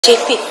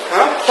JP,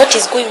 what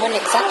is going on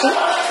exactly?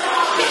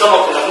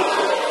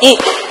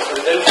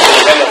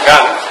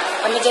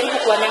 Amejaribu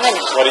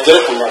kuwanyang'anya.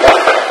 Walijaribu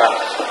kunyang'anya.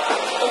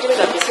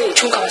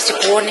 Chunga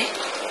wasikuone.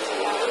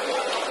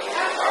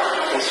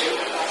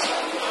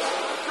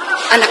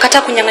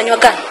 Anakata kunyang'anywa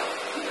gani?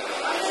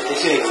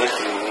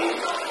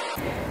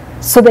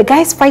 So the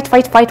guys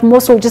fight.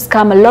 Most will just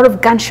come. A lot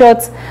of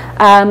gunshots.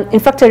 In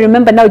fact, I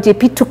remember now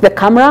JP took the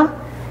camera,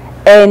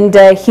 and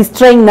he's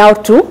trying now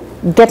to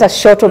get a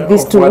shot of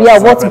these two.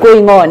 What's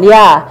going on?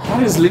 Yeah.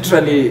 One is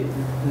literally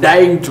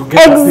dying to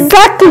get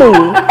exactly.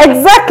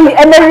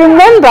 And I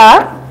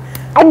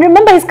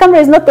remember his camera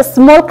is not the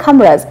small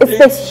cameras. It's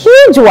the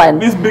huge one.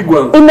 These big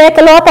ones.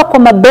 Imewekelewa hapa kwa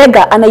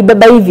mabega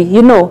anaibeba hivi,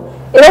 you know.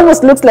 It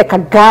almost looks like a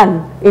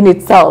gun in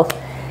itself.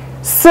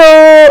 So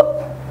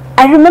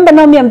I remember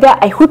now I'm there.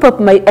 I whip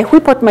out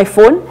my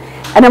phone,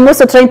 and I'm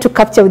also trying to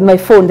capture with my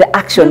phone the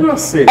action.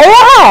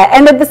 Yeah,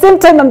 and at the same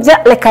time I'm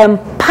just like I'm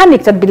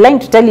panicked. I'd be lying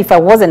to tell you if I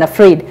wasn't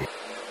afraid.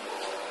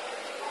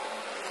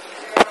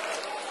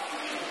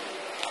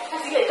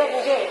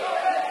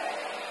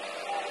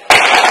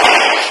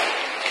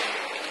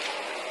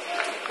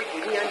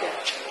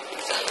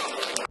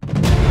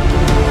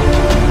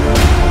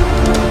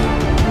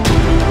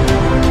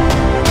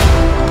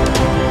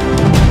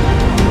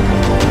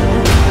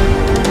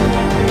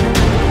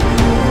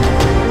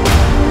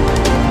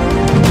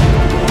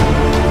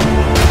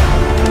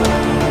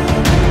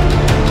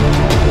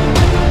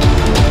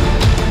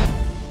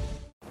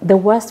 The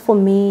worst for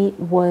me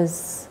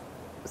was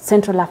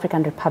Central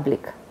African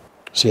Republic.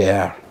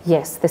 CAR.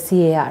 Yes, the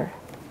CAR.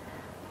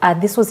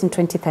 This was in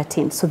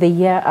 2013, so the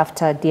year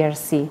after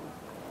DRC.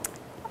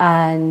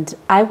 And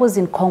I was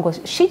in Congo.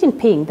 Xi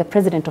Jinping, the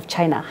president of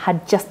China,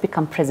 had just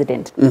become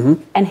president.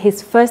 And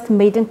his first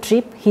maiden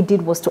trip he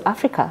did was to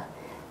Africa.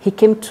 He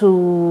went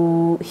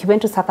to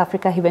South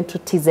Africa, he went to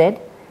TZ,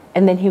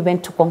 and then he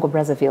went to Congo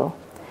Brazzaville.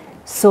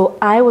 So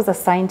I was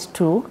assigned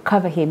to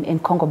cover him in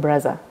Congo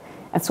Brazza.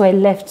 And so I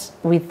left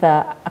with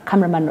a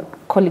cameraman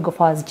colleague of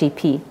ours,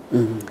 JP.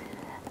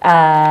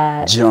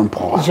 Jean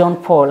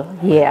Paul,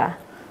 yeah.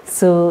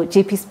 So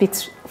JP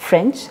speaks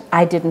French.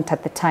 I didn't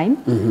at the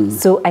time.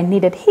 So I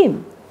needed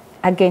him.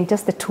 Again,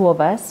 just the two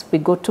of us. We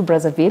go to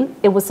Brazzaville.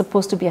 It was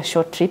supposed to be a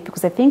short trip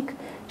because I think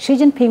Xi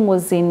Jinping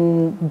was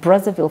in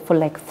Brazzaville for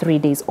like 3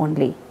 days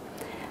only.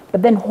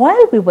 But then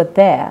while we were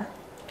there,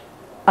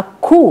 a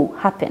coup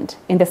happened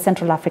in the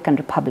Central African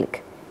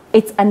Republic.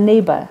 It's a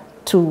neighbor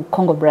to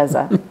Congo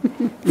Brazza.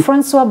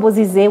 François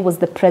Bozizé was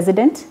the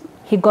president.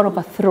 He got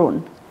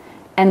overthrown.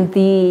 And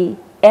the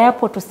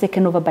airport was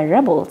taken over by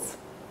rebels.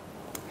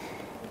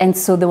 And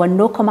so there were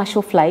no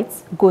commercial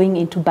flights going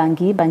into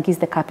Bangui. Bangui is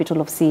the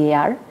capital of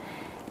CAR.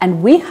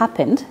 And we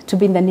happened to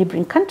be in the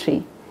neighboring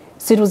country.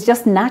 So it was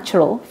just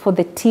natural for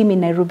the team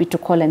in Nairobi to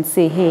call and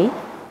say, hey,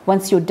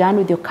 once you're done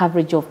with your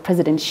coverage of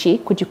President Xi,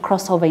 could you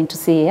cross over into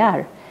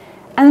CAR?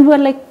 And we were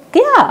like,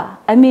 yeah,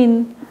 I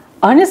mean,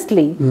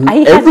 honestly,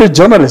 every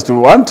journalist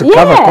will want to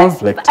cover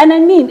conflict. And I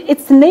mean,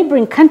 it's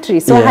neighboring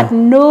countries, so I had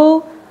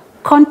no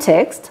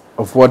context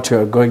of what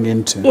you're going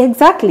into.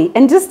 Exactly,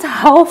 and just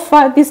how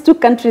far these two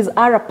countries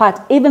are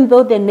apart, even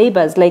though they're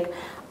neighbors. Like,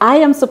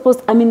 I'm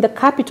in the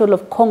capital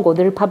of Congo,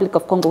 the Republic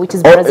of Congo, which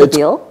is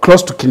Brazzaville. It's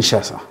close to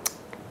Kinshasa.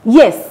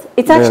 Yes,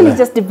 it's actually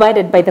just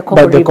divided by the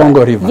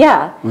Congo River.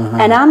 Yeah,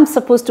 and I'm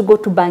supposed to go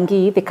to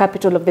Bangui, the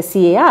capital of the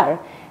CAR.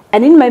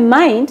 And in my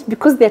mind,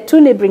 because they're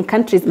two neighboring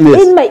countries,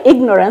 in my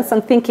ignorance,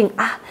 I'm thinking,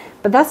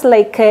 but that's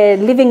like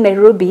leaving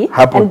Nairobi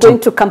and going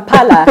to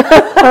Kampala.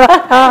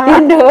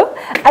 You know,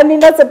 I mean,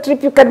 that's a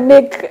trip you can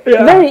make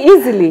very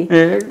easily.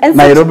 And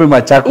Nairobi,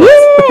 Machakos.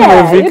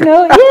 Yeah, you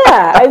know,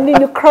 I mean,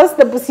 you cross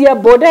the Busia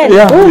border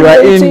and boom, you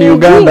are in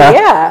Uganda.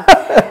 Yeah.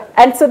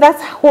 And so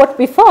that's what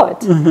we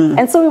thought.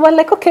 And so we were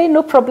like, okay,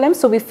 no problem.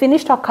 So we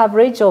finished our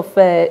coverage of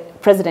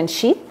President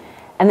Xi,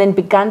 and then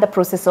began the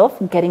process of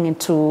getting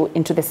into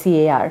the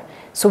CAR.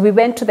 So we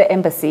went to the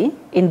embassy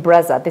in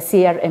Brazza, the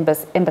CAR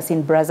embassy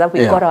in Brazza.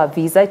 We got our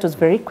visa. It was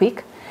very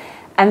quick.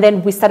 And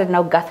then we started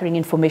now gathering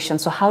information.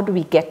 So how do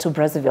we get to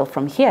Brazzaville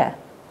from here?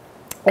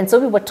 And so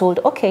we were told,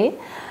 okay,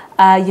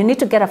 you need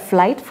to get a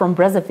flight from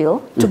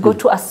Brazzaville to go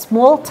to a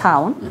small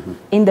town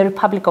in the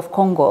Republic of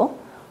Congo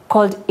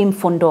called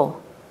Imfondo.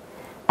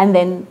 And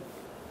then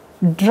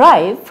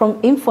drive from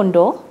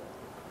Imfondo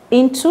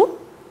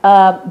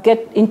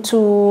get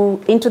into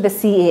the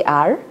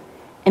CAR,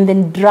 and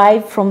then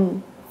drive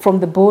from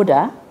the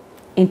border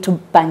into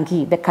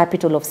Bangui, the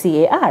capital of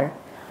CAR.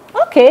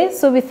 Okay,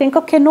 so we think,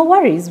 okay, no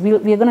worries, we're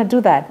going to do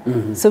that.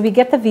 So we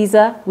get the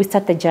visa, we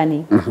start the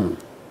journey.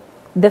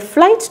 The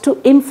flight to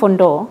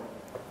Imfondo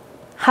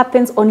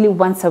happens only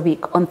once a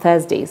week on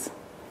Thursdays.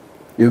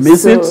 You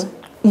miss it?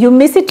 You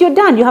miss it, you're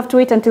done. You have to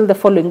wait until the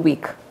following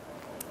week.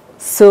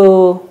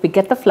 So we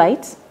get the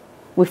flight,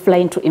 we fly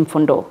into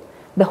Imfondo.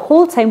 The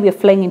whole time we are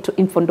flying into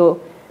Imfondo,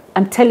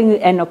 I'm telling you,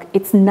 Enoch,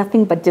 it's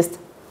nothing but just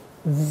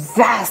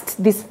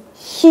vast, this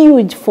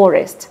huge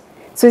forest.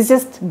 So it's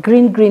just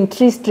green,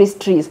 trees.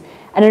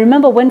 And I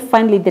remember when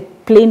finally the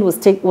plane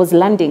was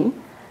landing,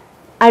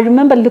 I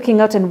remember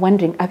looking out and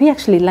wondering, are we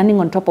actually landing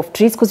on top of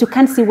trees? Because you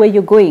can't see where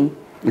you're going.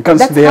 You can't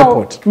see the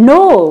airport.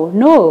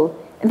 No.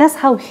 And that's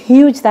how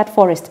huge that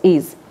forest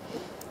is.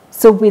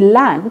 So we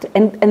land,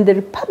 and the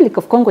Republic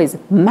of Congo is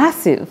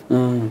massive.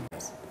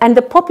 And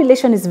the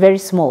population is very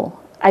small.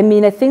 I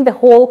mean, I think the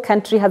whole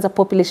country has a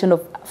population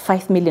of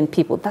 5 million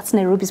people. That's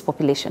Nairobi's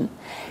population.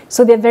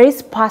 So they're very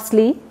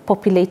sparsely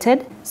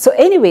populated. So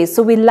anyway,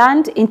 so we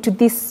land into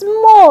this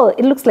small,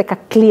 it looks like a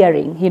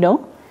clearing, you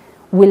know.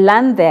 We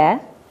land there.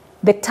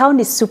 The town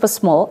is super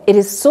small. It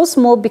is so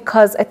small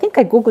because I think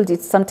I Googled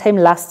it sometime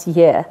last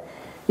year.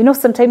 You know,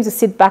 sometimes you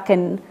sit back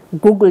and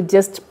Google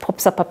just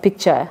pops up a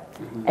picture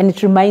and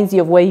it reminds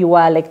you of where you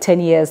were like 10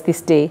 years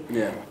this day.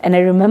 Yeah. And I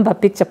remember a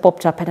picture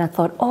popped up and I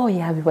thought, oh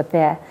yeah, we were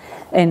there.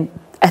 And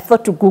I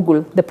thought to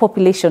Google the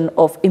population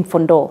of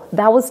Imfondo.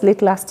 That was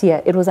late last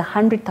year. It was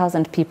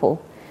 100,000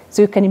 people.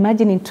 So you can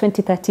imagine in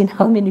 2013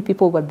 how many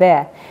people were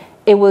there.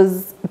 It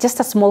was just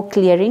a small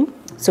clearing.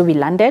 So we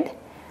landed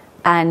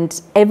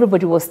and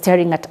everybody was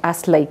staring at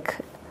us like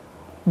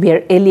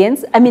we're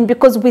aliens. I mean,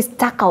 because we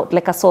stuck out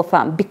like a sore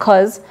thumb,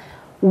 because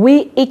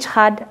we each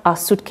had our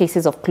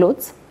suitcases of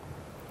clothes.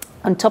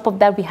 On top of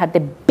that, we had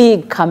the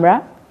big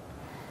camera.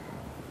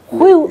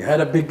 You had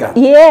a big gun.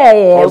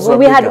 Yeah.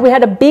 We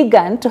had a big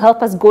gun to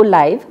help us go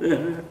live.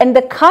 And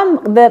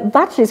the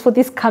batteries for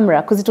this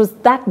camera, because it was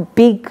that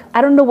big,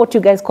 I don't know what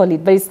you guys call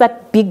it, but it's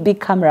that big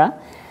camera.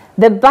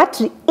 The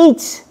battery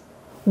each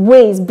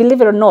weighs,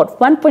 believe it or not,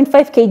 1.5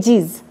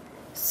 kgs.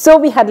 So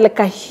we had like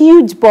a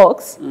huge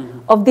box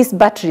of these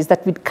batteries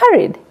that we'd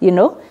carried, you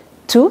know,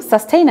 to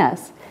sustain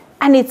us.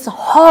 And it's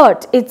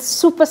hot. It's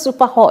super,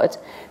 super hot.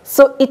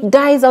 So it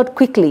dies out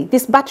quickly.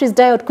 These batteries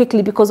die out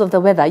quickly because of the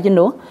weather, you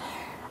know.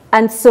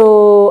 And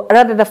so,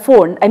 rather the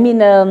phone, I mean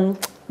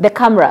the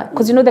camera,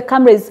 because you know the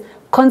camera is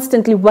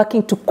constantly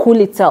working to cool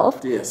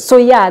itself. Yes. So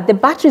yeah, the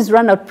batteries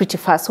run out pretty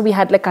fast. So we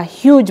had like a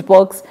huge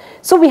box.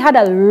 So we had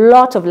a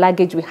lot of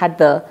luggage. We had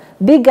the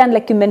big gun,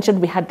 like you mentioned.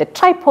 We had the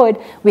tripod.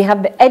 We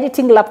have the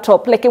editing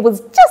laptop. Like it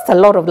was just a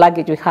lot of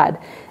luggage we had.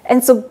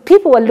 And so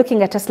people were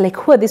looking at us like,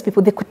 who are these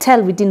people? They could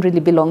tell we didn't really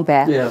belong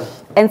there. Yeah.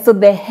 And so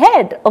the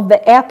head of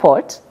the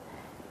airport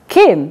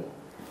came.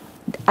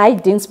 I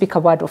didn't speak a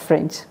word of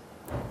French.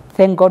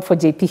 Thank God for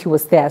JP, he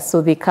was there.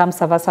 So they come,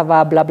 ça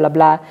va, blah, blah,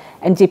 blah.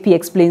 And JP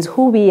explains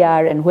who we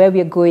are and where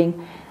we are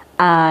going.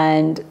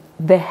 And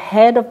the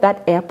head of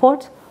that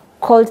airport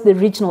called the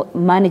regional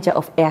manager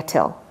of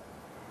Airtel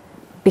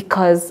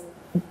because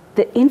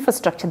the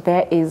infrastructure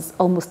there is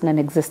almost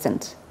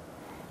non-existent.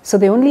 So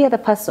the only other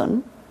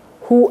person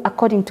who,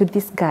 according to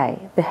this guy,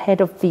 the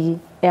head of the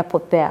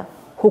airport there,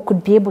 who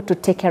could be able to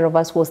take care of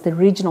us was the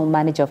regional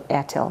manager of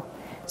Airtel.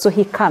 So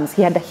he comes,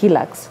 he had a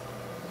Hilux.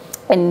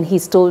 And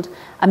he's told,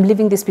 I'm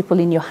leaving these people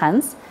in your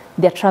hands.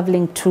 They're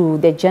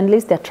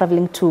journalists, they're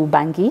traveling to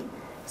Bangui,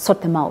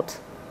 sort them out.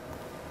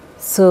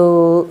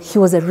 So he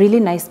was a really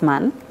nice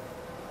man.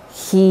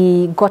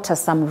 He got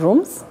us some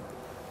rooms.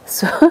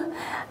 So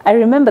I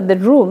remember the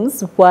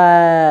rooms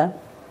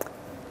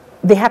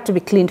they had to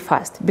be cleaned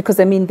fast because,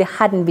 I mean, they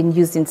hadn't been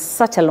used in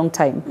such a long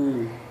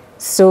time.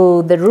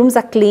 So the rooms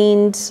are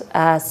cleaned,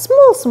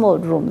 small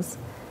rooms.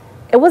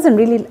 It wasn't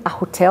really a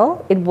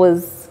hotel. It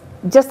was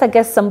just, I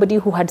guess, somebody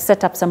who had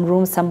set up some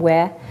rooms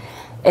somewhere.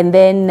 And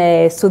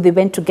then, so they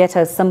went to get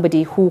us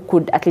somebody who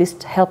could at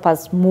least help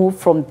us move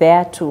from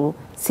there to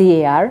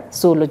CAR,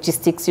 so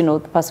logistics, you know,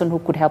 the person who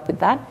could help with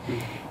that.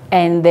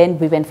 And then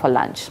we went for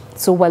lunch.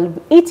 So while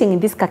eating in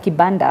this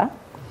kakibanda,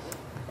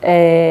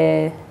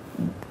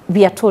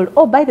 we are told,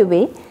 oh, by the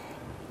way,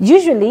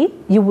 usually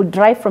you would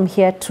drive from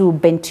here to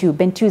Bentiu.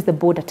 Bentiu is the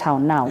border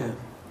town now,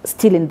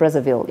 still in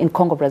Brazzaville, in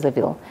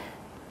Congo-Brazzaville.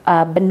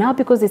 But now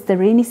because it's the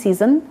rainy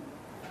season,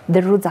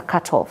 the roads are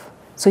cut off.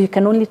 So you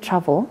can only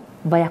travel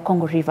via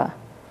Congo River.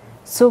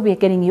 So we are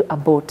getting you a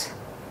boat.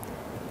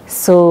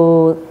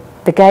 So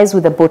the guys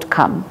with the boat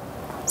come.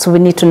 So we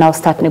need to now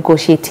start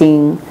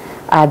negotiating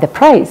the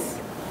price.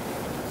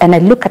 And I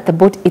look at the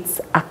boat, it's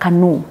a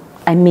canoe.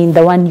 I mean,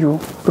 the one you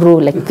row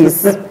like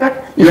this.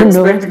 You're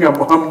expecting a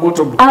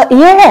motorboat.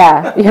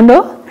 Yeah, you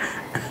know.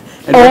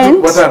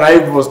 And what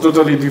arrived was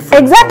totally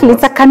different. Exactly,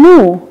 it's a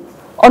canoe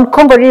on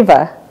Congo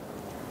River.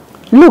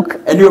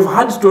 Look. And you've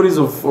had stories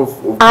of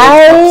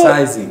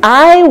capsizing.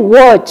 I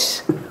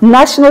watch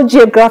National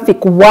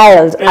Geographic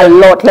Wild a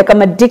lot. Like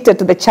I'm addicted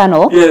to the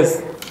channel.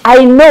 Yes.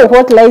 I know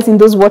what lies in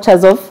those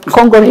waters of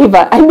Congo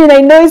River. I mean,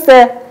 I know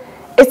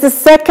it's the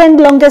second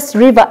longest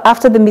river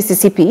after the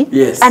Mississippi.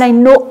 Yes. And I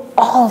know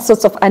all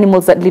sorts of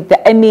animals that live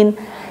there. I mean,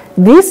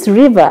 this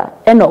river,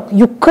 Enoch,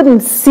 you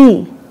couldn't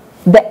see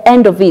the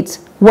end of it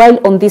while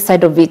on this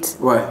side of it.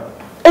 Why?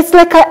 It's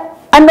like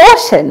an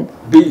ocean.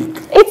 Big.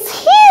 It's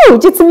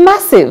huge. It's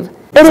massive.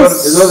 It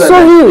is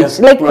so huge.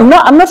 Yeah. Like, no,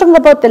 I'm not talking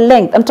about the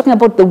length. I'm talking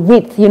about the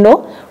width, you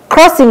know,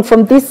 crossing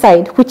from this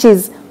side, which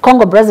is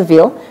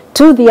Congo-Brazzaville,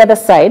 to the other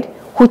side,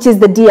 which is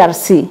the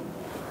DRC.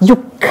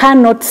 You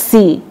cannot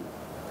see.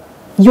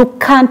 You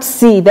can't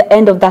see the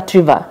end of that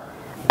river,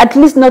 at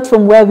least not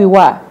from where we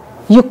were.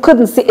 You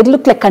couldn't see. It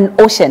looked like an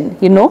ocean,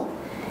 you know.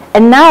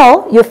 And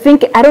now you're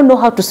thinking, I don't know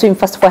how to swim.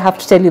 First of all, I have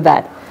to tell you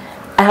that.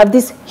 I have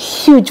this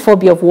huge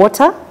phobia of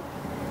water.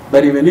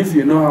 But even if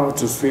you know how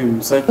to swim,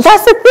 that's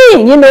the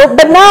thing, you know.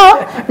 But now,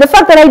 the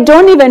fact that I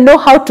don't even know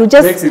how to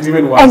just... makes it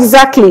even worse.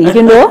 Exactly,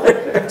 you know.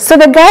 So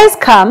the guys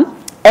come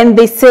and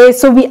they say,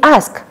 so we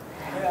ask,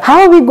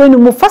 how are we going to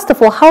move? First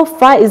of all, how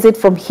far is it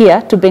from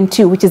here to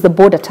Bentiu, which is the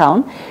border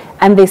town?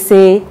 And they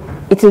say,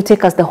 it will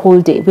take us the whole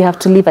day. We have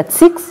to leave at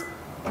 6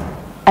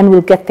 and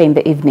we'll get there in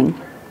the evening.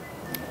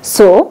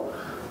 So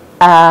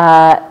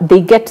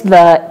they get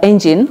the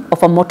engine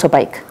of a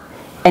motorbike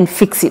and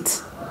fix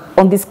it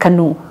on this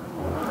canoe.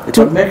 It's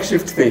a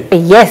makeshift thing.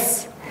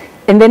 Yes.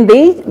 And then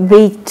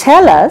they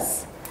tell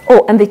us,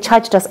 oh, and they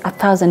charged us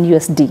 1,000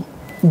 USD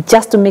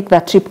just to make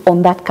that trip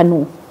on that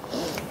canoe.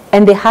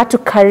 And they had to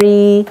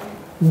carry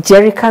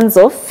jerrycans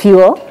of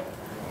fuel.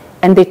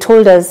 And they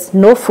told us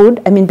no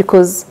food. I mean,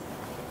 because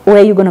where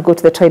are you going to go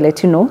to the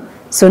toilet, you know?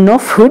 So no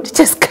food,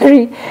 just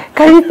carry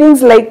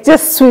things like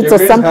just sweets or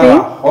something.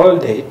 A whole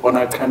day on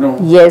a canoe.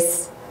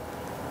 Yes.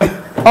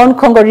 On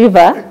Congo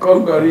River.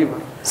 Congo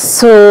River.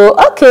 So,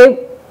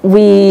 okay.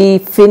 We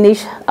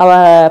finish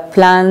our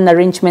plan,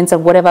 arrangements, or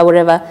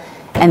whatever,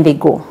 and they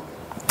go.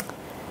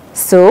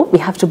 So we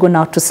have to go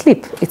now to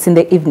sleep. It's in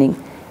the evening.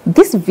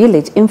 This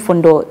village,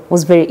 Imfondo,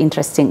 was very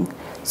interesting.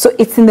 So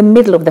it's in the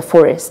middle of the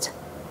forest.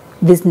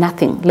 There's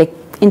nothing, like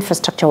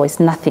infrastructure-wise,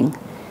 nothing.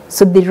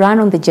 So they run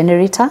on the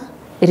generator.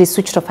 It is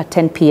switched off at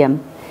 10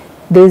 p.m.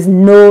 There's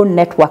no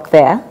network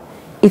there.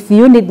 If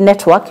you need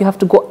network, you have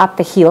to go up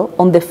the hill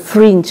on the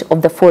fringe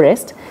of the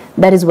forest.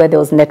 That is where there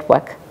was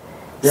network.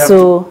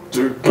 So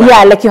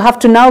yeah, like you have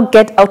to now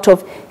get out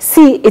of,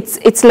 see,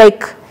 it's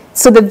like,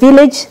 so the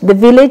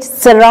village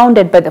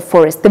surrounded by the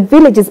forest. The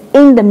village is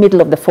in the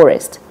middle of the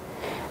forest.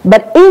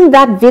 But in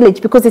that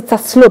village, because it's a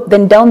slope,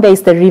 then down there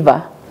is the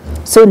river.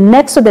 So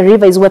next to the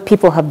river is where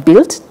people have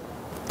built.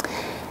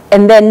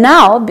 And then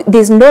now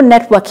there's no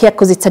network here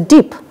because it's a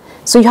dip.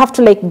 So you have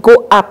to like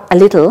go up a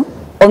little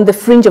on the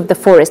fringe of the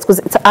forest because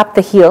it's up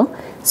the hill.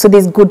 So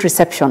there's good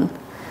reception.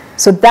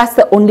 So that's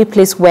the only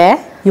place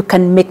where you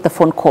can make the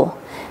phone call.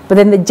 But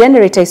then the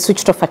generator is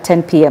switched off at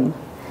 10 p.m.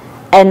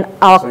 And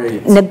our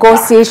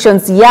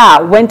negotiations,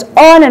 went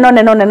on and on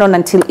and on and on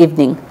until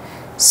evening.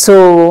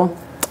 So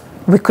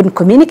we couldn't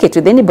communicate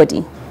with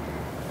anybody.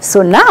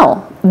 So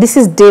now, this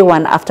is day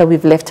one after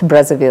we've left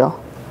Brazzaville.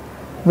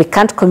 We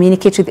can't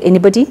communicate with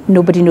anybody.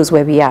 Nobody knows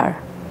where we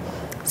are.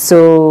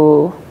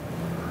 So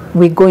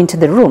we go into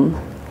the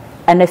room.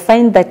 And I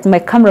find that my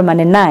cameraman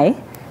and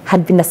I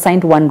had been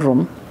assigned one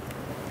room.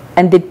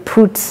 And they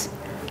put...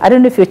 I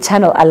don't know if your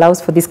channel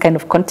allows for this kind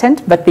of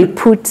content, but they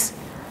put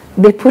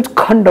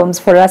condoms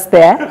for us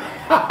there,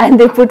 and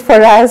they put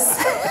for us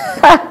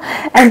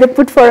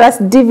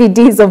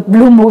DVDs of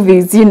blue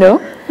movies, you know.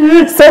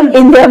 So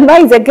in their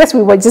minds, I guess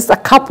we were just a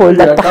couple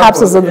that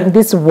perhaps was on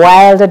this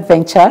wild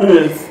adventure.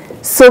 Yes.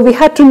 So we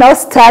had to now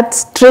start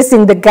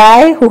tracing the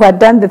guy who had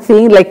done the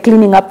thing, like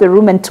cleaning up the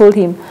room, and told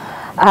him,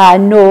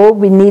 no,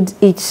 we need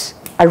each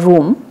a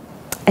room.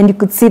 And you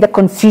could see the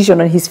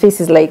confusion on his face.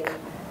 Is like,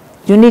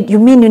 you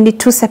mean you need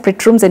 2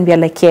 separate rooms? And we are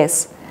like,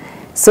 yes.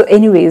 So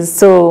anyways,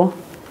 so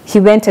he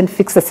went and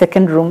fixed the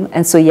second room.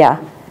 And so,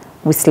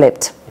 we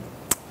slept.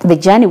 The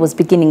journey was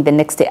beginning the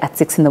next day at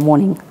 6 in the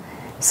morning.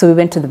 So we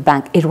went to the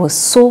bank. It was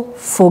so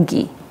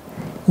foggy.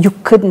 You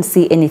couldn't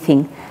see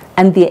anything.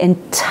 And the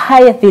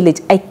entire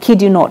village, I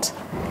kid you not,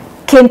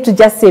 came to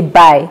just say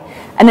bye.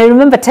 And I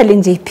remember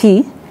telling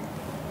JP,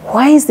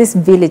 why is this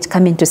village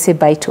coming to say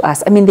bye to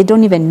us? I mean, they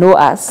don't even know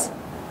us.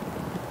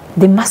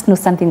 They must know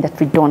something that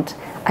we don't.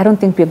 I don't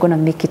think we're going to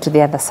make it to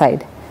the other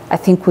side. I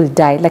think we'll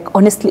die. Like,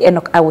 honestly,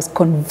 Enoch, I was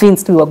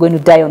convinced we were going to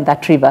die on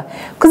that river.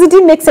 Because it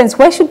didn't make sense.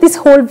 Why should this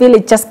whole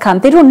village just come?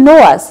 They don't know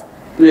us.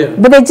 Yeah.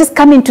 But they're just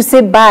coming to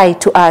say bye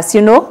to us,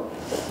 you know?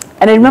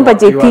 And I remember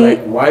JP... You were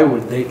like, why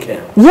would they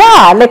care?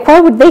 Yeah, like, why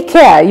would they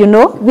care, you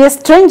know? We are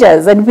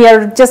strangers and we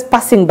are just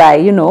passing by,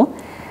 you know?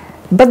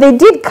 But they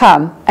did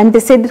come and they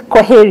said,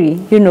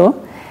 Kwaheri, you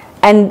know?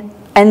 And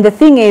the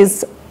thing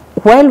is,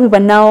 while we were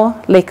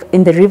now, like,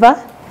 in the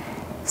river,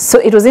 so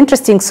it was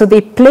interesting. So they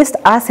placed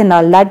us and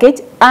our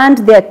luggage and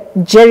their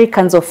jerry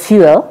cans of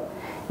fuel.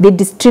 They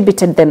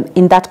distributed them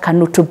in that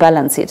canoe to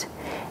balance it.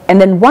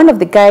 And then one of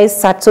the guys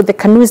sat, so the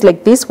canoe is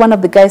like this. One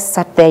of the guys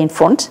sat there in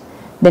front.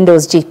 Then there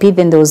was JP,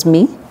 then there was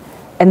me.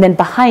 And then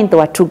behind there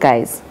were 2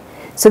 guys.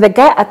 So the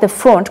guy at the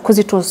front, because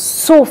it was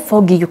so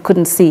foggy you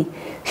couldn't see,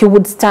 he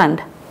would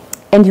stand.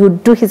 And he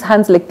would do his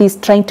hands like this,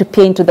 trying to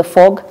peer into the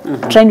fog,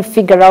 trying to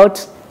figure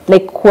out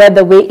like where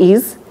the way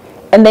is.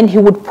 And then he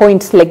would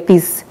point like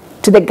this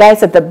to the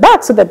guys at the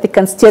back so that they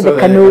can steer the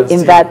canoe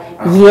in that.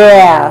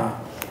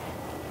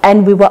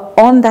 And we were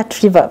on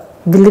that river,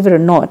 believe it or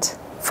not,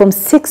 from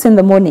 6 in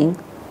the morning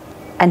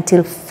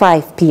until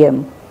 5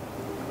 p.m.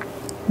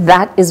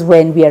 That is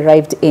when we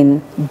arrived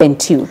in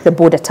Bentiu, the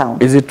border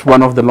town. Is it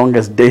one of the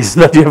longest days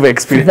that you have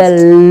experienced?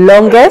 The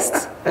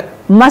longest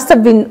must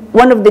have been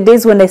one of the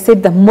days when I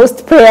said the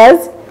most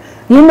prayers.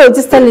 You know,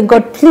 just telling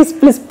God, please,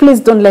 please, please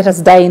don't let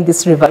us die in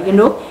this river, you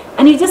know.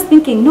 And you're just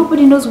thinking,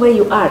 nobody knows where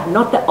you are,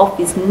 not the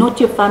office, not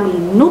your family,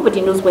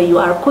 nobody knows where you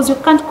are because you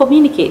can't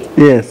communicate.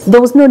 Yes. There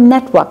was no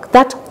network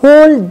that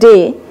whole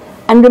day.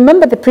 And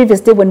remember the previous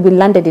day when we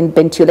landed in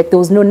Bentiu, like there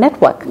was no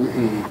network.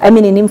 I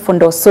mean in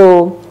Imfundo.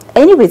 So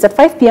anyways, at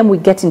 5 p.m. we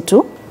get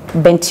into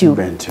Bentiu.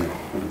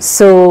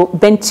 So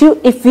Bentiu,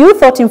 if you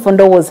thought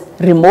Imfundo was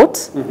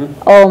remote,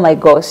 oh my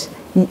gosh,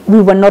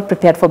 we were not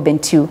prepared for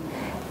Bentiu.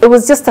 It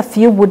was just a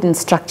few wooden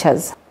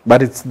structures.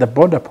 But it's the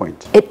border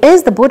point. It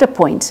is the border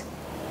point.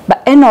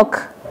 But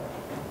Enoch,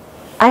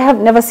 I have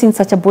never seen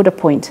such a border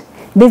point.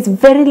 There's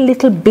very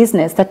little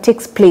business that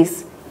takes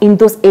place in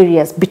those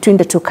areas between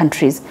the two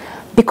countries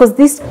because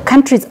these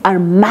countries are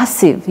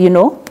massive, you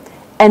know,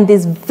 and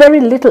there's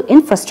very little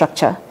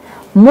infrastructure.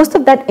 Most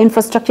of that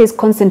infrastructure is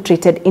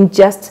concentrated in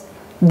just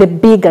the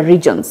bigger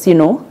regions, you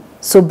know,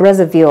 so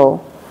Brazzaville,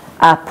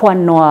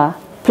 Pointe Noire,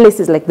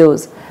 places like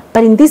those.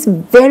 But in these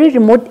very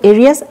remote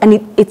areas, and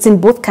it's in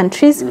both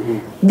countries,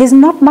 there's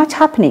not much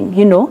happening,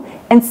 you know,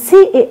 and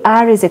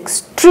CAR is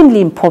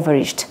extremely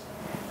impoverished.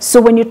 So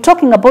when you're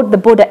talking about the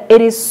border, it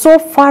is so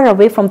far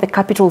away from the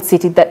capital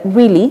city that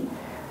really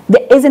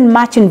there isn't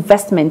much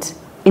investment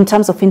in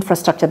terms of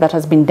infrastructure that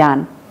has been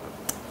done.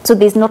 So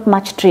there's not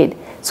much trade.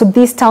 So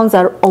these towns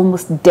are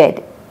almost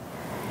dead.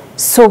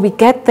 So we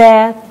get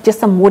there, just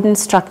some wooden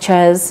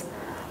structures,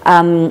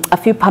 a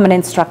few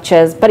permanent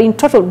structures, but in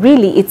total,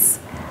 really,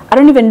 I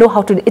don't even know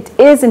how to, it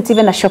isn't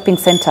even a shopping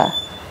center.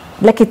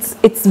 Like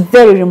it's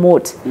very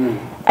remote.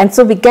 And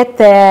so we get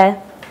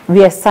there,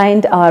 we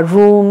assigned our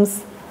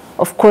rooms.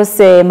 Of course,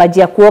 maji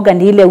ya kuoga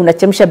ni ile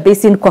unachemsha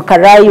basin kwa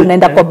karai,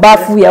 unaenda kwa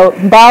bafu ya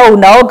mbao,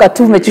 unaoga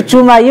tu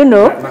umechuchuma, you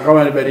know. Na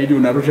kama ni baridi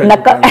unarusha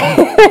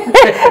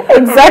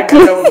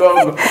Exactly.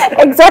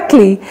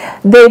 Exactly.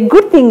 The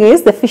good thing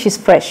is the fish is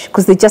fresh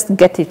because they just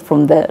get it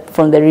from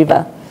the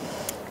river.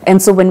 And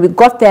so when we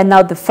got there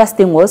now, the first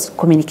thing was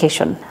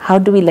communication. How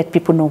do we let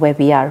people know where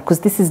we are?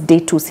 Because this is day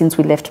 2 since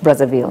we left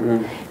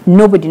Brazzaville.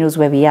 Nobody knows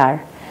where we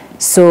are.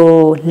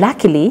 So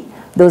luckily,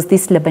 there was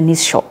this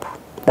Lebanese shop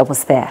that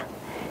was there.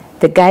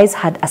 The guys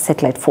had a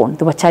satellite phone.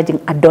 They were charging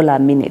 $1 a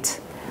minute.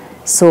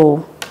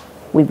 So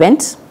we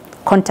went,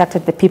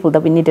 contacted the people that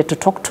we needed to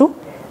talk to,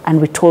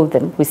 and we told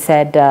them, we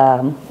said,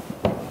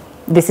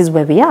 this is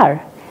where we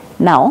are.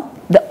 Now,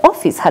 the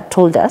office had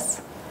told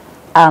us,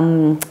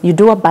 you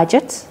do a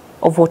budget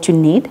of what you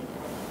need,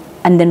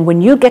 and then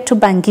when you get to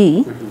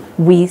Bangui,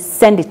 we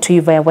send it to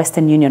you via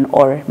Western Union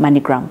or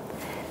MoneyGram.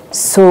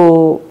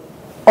 So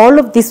all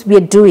of this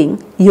we're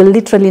doing, you're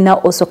literally now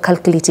also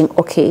calculating,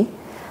 okay,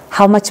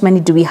 how much money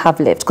do we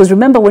have left? Because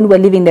remember when we were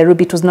leaving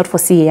Nairobi, it was not for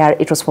CAR,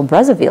 it was for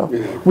Brazzaville,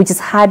 which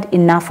is hard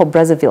enough for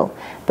Brazzaville.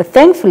 But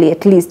thankfully,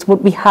 at least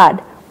what we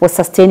had was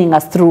sustaining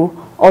us through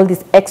all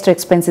these extra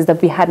expenses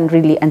that we hadn't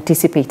really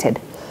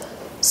anticipated.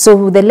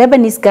 So the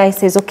Lebanese guy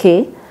says,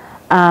 okay,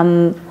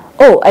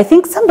 oh, I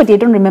think somebody, I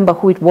don't remember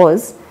who it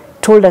was,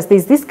 told us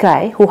there's this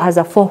guy who has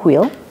a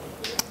 4-wheel.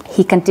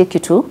 He can take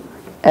you to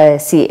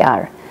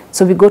CAR.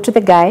 So we go to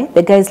the guy.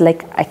 The guy is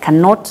like, I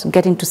cannot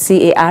get into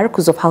CAR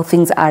because of how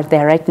things are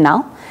there right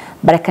now,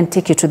 but I can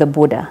take you to the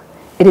border.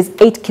 It is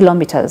 8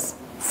 kilometers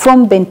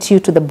from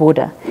Bentiu to the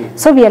border.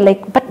 So we are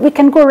like, but we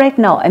can go right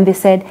now. And they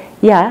said,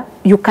 yeah,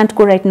 you can't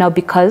go right now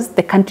because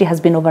the country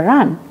has been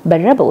overrun by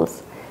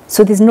rebels.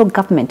 So there's no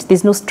government,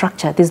 there's no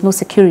structure, there's no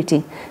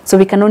security. So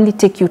we can only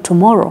take you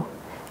tomorrow.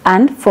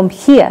 And from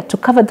here, to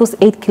cover those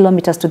 8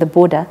 kilometers to the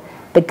border,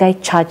 the guy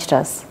charged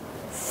us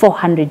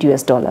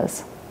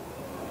 $400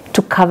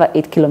 to cover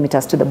 8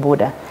 kilometers to the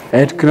border.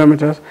 8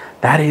 kilometers?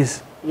 That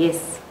is...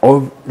 Yes.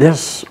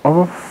 There's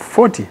over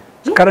 40.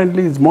 Yeah.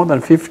 Currently, it's more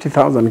than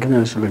 50,000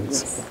 Kenyan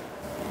shillings. Yes.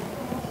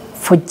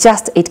 For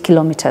just 8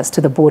 kilometers to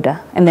the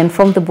border, and then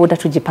from the border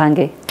to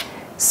Jipange.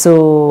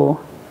 So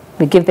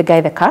we give the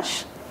guy the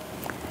cash.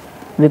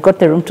 We got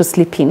the room to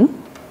sleep in.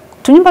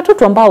 Tunyumba tu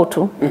tuambao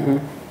tu.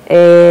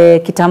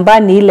 Kitambaa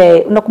ni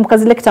ile, unakumbuka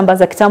zile kitambaa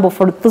za kitambo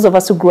for those of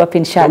us who grew up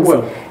in shacks.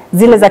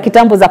 Zile za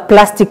kitambo za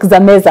plastic za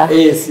meza.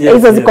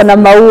 Hizo ziko na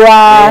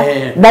maua.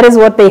 That is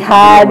what they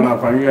had.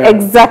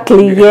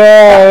 Exactly.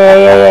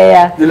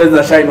 Yeah. Zile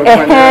za shine.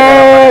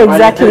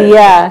 Exactly,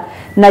 yeah.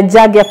 Na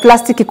jug ya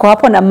plastic iko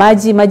hapo na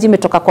maji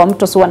imetoka kwa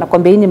mto, so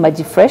wanakuambia hii ni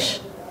maji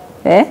fresh.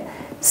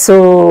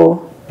 So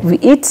we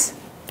eat,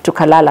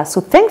 tukalala.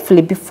 So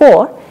thankfully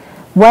before,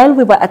 while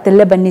we were at the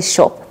Lebanese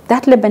shop,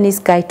 that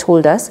Lebanese guy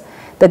told us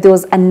that there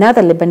was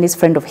another Lebanese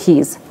friend of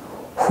his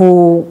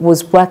who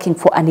was working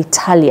for an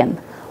Italian,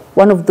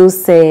 one of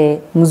those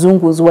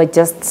Mzungus who were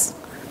just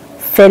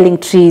felling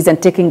trees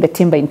and taking the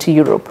timber into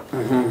Europe.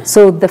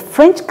 So the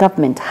French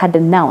government had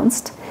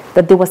announced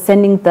that they were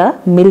sending the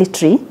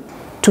military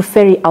to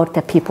ferry out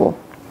the people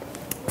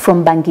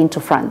from Bangui to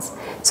France.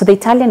 So the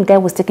Italian guy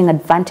was taking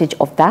advantage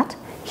of that.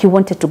 He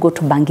wanted to go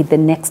to Bangui the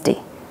next day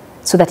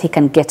so that he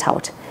can get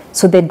out.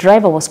 So the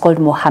driver was called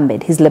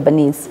Mohammed, he's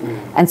Lebanese.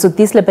 And so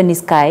this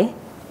Lebanese guy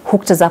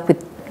hooked us up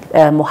with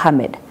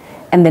Mohammed.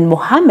 And then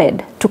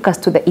Mohammed took us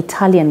to the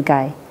Italian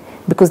guy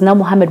because now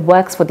Mohammed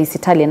works for this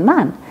Italian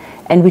man.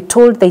 And we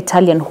told the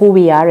Italian who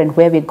we are and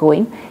where we're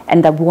going,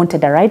 and that we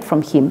wanted a ride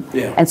from him.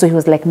 Yeah. And so he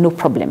was like, no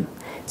problem.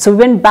 So we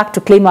went back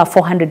to claim our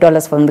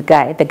 $400 from the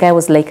guy. The guy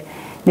was like,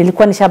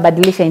 nilikuwa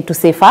nishabadilisha into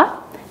safer,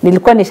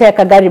 nilikuwa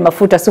nishaweka gari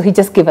mafuta, so he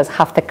just gave us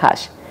half the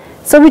cash.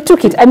 So we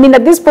took it. I mean,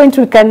 at this point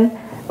we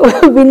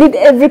need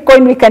every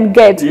coin we can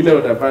get.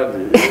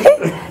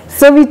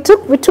 So we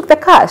took the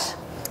cash.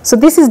 So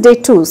this is day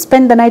 2,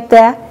 spend the night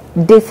there.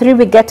 Day 3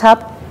 we get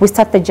up, we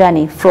start the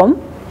journey from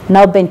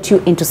now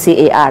Bentiu into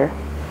CAR.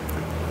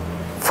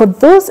 For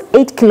those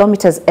 8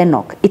 kilometers,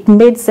 Enoch, it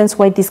made sense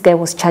why this guy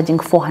was charging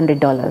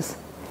 $400.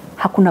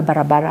 Hakuna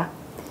barabara.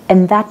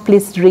 And that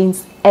place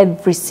rains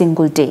every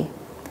single day.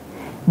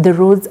 The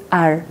roads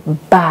are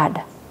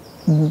bad,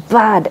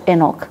 bad,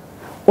 Enoch.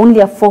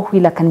 Only a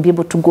 4-wheeler can be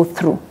able to go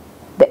through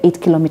the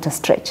 8-kilometer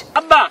stretch.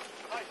 Abba,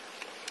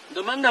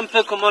 demande un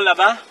peu comment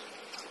là-bas.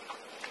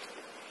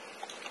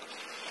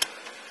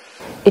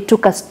 It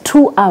took us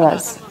 2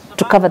 hours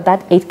to cover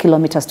that 8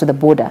 kilometers to the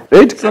border.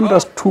 8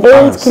 kilometers, 2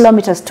 hours. 8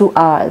 kilometers, 2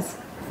 hours.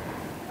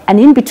 And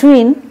in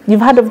between,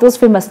 you've heard of those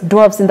famous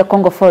dwarves in the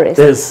Congo forest.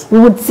 Yes. We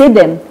would see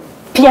them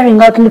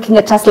peering out, looking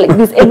at us like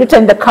this. Every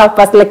time the car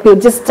passed, like they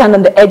would just stand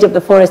on the edge of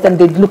the forest and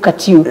they'd look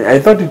at you. I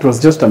thought it was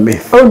just a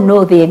myth. Oh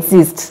no, they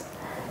exist.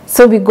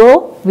 So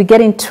we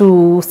get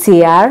into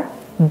CAR,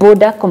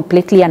 border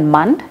completely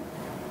unmanned.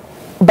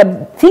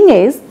 But thing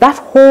is, that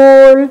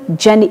whole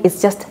journey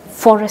is just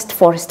forest,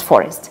 forest,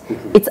 forest.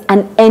 It's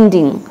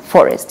unending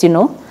forest, you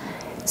know.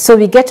 So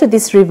we get to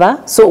this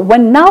river. So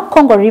when now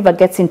Congo River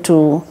gets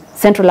into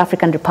Central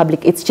African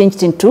Republic, it's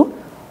changed into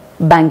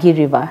Bangi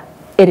River.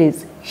 It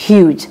is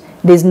huge.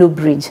 There's no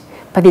bridge.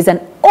 But there's an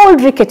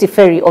old rickety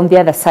ferry on the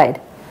other side.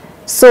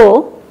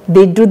 So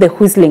they do the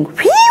whistling.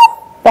 Whew,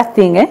 that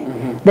thing, eh?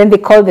 Then they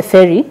call the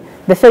ferry.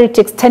 The ferry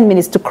takes 10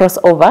 minutes to cross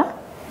over.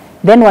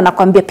 Then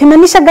wanakwambia,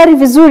 pimanisha gari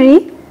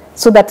vizuri,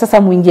 so that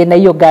sasa muingie na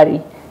hiyo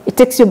gari. It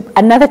takes you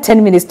another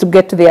 10 minutes to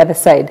get to the other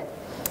side.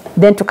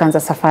 Then to Kanza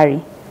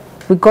Safari.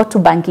 We got to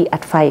Bangi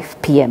at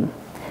 5 p.m.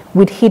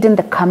 We'd hidden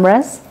the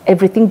cameras,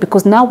 everything,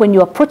 because now when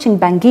you're approaching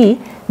Bangi,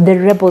 the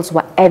rebels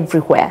were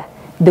everywhere.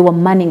 They were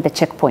manning the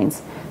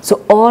checkpoints.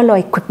 So all our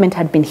equipment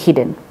had been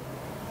hidden.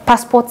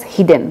 Passports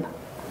hidden.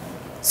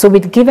 So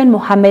we'd given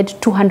Mohammed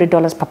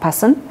 $200 per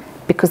person,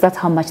 because that's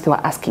how much they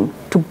were asking,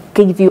 to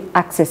give you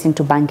access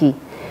into Bangi.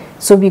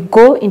 So we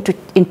go into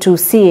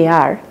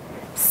CAR.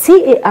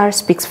 CAR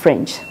speaks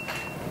French.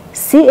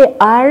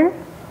 CAR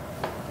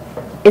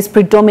is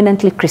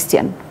predominantly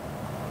Christian.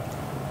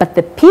 But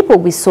the people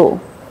we saw,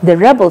 the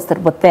rebels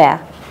that were there,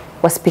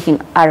 were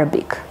speaking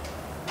Arabic.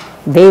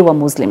 They were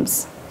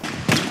Muslims.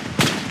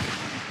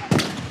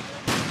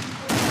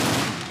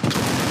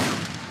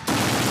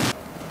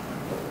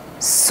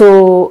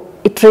 So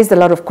it raised a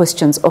lot of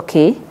questions.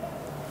 Okay,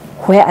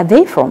 where are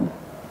they from?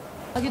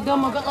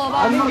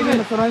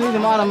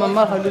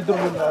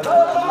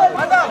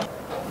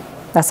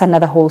 That's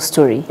another whole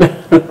story.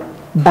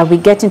 But we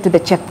get into the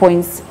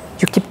checkpoints,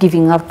 you keep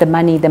giving out the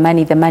money, the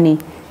money, the money.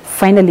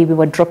 Finally, we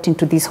were dropped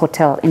into this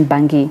hotel in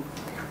Bangi.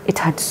 It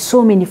had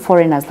so many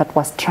foreigners that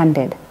were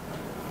stranded.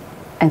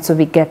 And so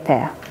we get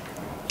there.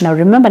 Now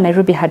remember,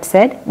 Nairobi had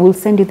said, we'll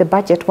send you the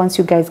budget once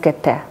you guys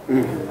get there.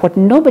 What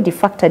nobody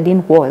factored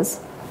in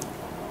was,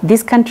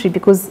 this country,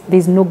 because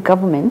there's no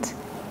government,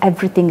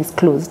 everything is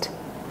closed.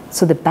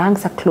 So the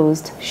banks are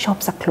closed,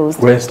 shops are closed.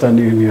 Western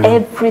Union.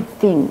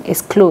 Everything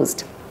is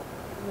closed.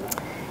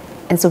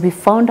 And so we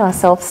found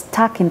ourselves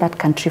stuck in that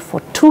country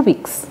for 2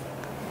 weeks,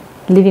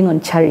 living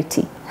on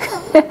charity.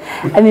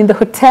 I mean, the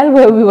hotel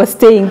where we were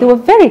staying, they were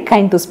very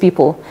kind, those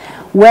people.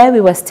 Where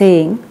we were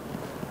staying,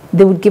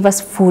 they would give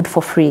us food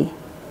for free.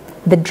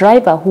 The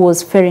driver who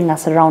was ferrying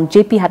us around,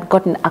 JP had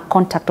gotten a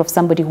contact of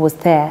somebody who was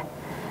there.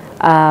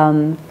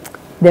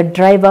 The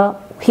driver,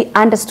 he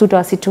understood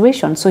our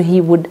situation, so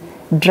he would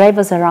drive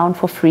us around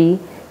for free.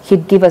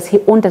 He'd give us, he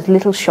owned a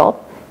little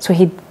shop, so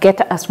he'd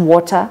get us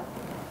water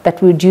that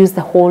we would use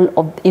the whole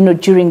of,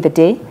 during the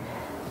day.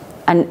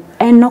 And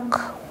Enoch,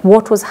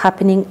 what was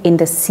happening in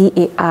the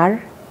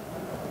CAR,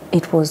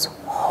 it was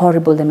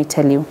horrible, let me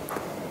tell you.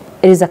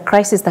 It is a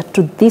crisis that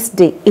to this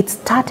day, it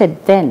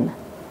started then,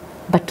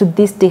 but to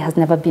this day has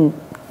never been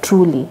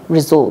truly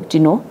resolved,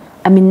 you know.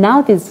 I mean,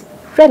 now there's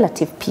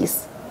relative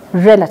peace,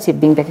 relative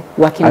being the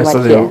working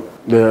word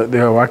here. They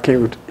are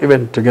working with,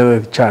 even together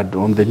with Chad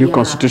on the new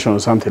constitution or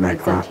something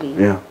like that.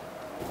 Yeah.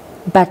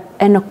 But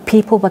Enoch,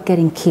 people were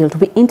getting killed.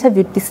 We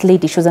interviewed this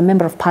lady, she was a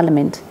member of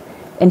parliament,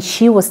 and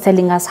she was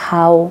telling us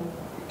how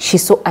she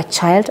saw a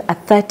child, a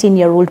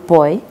 13-year-old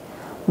boy,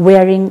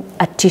 wearing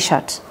a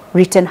t-shirt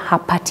written her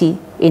party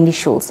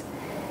initials.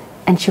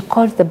 And she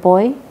called the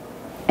boy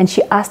and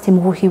she asked him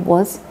who he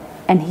was,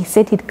 and he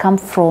said he'd come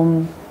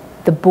from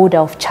the border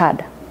of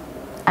Chad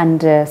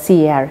and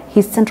CAR.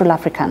 He's Central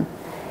African.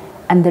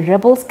 And the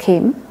rebels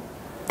came.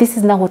 This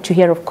is now what you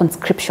hear of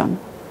conscription.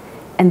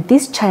 And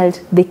this child,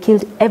 they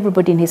killed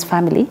everybody in his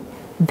family.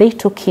 They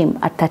took him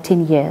at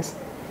 13 years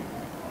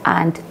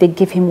and they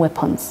gave him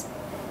weapons.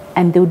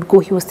 And they would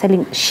go, she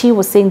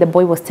was saying, the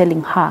boy was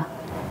telling her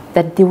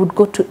that they would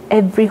go to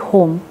every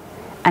home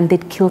and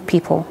they'd kill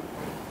people.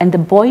 And the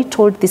boy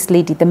told this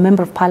lady, the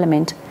member of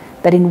parliament,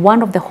 that in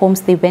one of the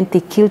homes they went,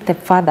 they killed the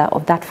father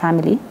of that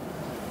family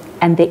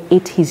and they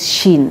ate his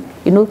shin,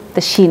 you know,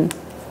 the shin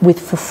with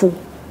fufu.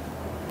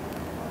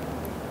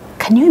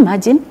 Can you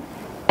imagine?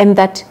 And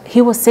that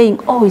he was saying,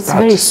 oh, it's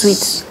very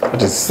sweet.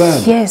 That is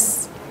sad.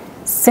 Yes.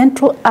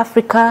 Central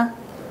Africa,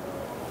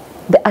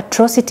 the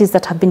atrocities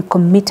that have been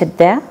committed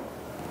there,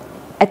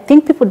 I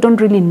think people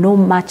don't really know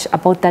much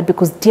about that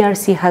because the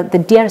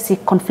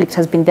DRC conflict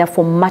has been there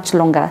for much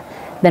longer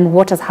than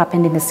what has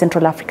happened in the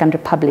Central African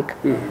Republic.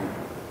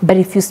 Mm-hmm. But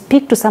if you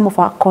speak to some of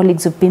our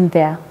colleagues who've been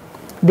there,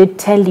 they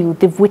tell you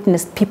they've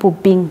witnessed people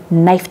being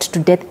knifed to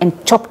death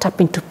and chopped up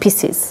into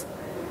pieces,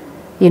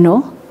 you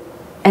know,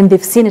 and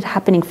they've seen it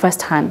happening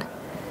firsthand.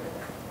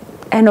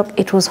 And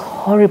it was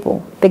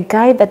horrible. The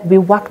guy that we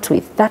worked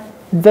with, that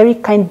very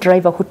kind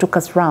driver who took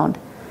us round,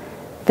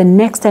 the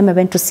next time I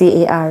went to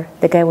CAR,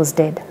 the guy was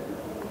dead.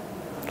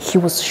 He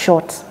was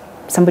shot.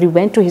 Somebody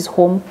went to his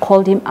home,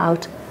 called him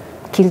out,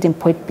 killed him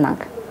point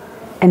blank.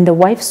 And the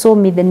wife saw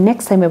me, the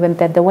next time I went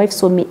there, the wife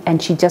saw me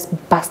and she just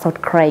burst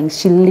out crying.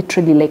 She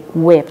literally like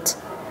wept.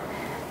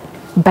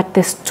 But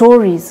the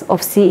stories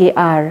of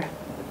CAR,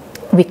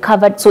 we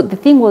covered. So the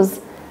thing was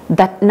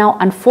that now,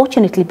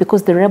 unfortunately,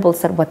 because the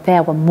rebels that were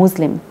there were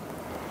Muslim,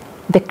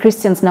 the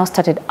Christians now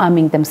started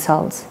arming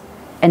themselves.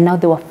 And now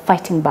they were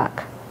fighting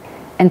back.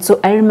 And so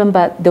I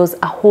remember there was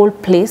a whole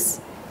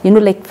place, you know,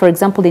 like for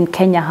example in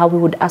Kenya, how we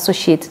would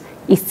associate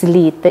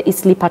Eastleigh, the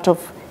Eastleigh part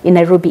of in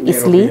Nairobi,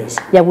 Eastleigh, yes.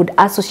 Yeah, would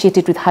associate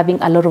it with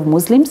having a lot of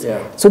Muslims.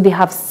 Yeah. So they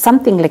have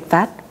something like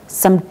that,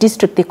 some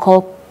district they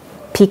call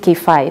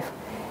PK5,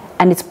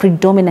 and it's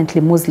predominantly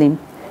Muslim.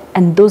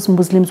 And those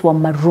Muslims were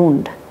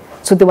marooned.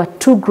 So there were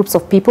two groups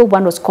of people.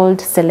 One was called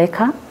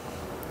Séléka,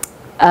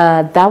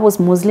 that was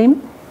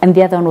Muslim, and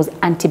the other one was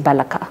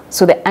anti-Balaka.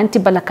 So the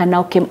anti-Balaka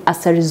now came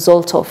as a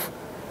result of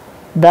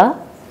the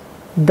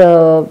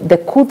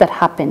coup that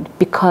happened,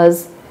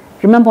 because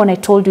remember when I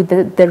told you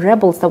the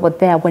rebels that were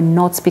there were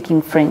not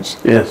speaking French.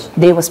 Yes.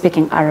 They were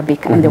speaking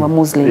Arabic and they were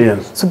Muslim.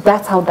 Yes. So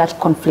that's how that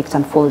conflict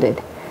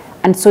unfolded.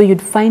 And so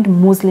you'd find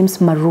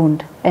Muslims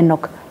marooned,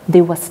 Enoch.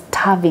 They were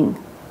starving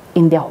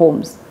in their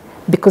homes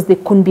because they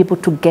couldn't be able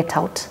to get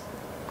out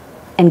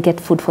and get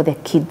food for their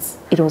kids.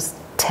 It was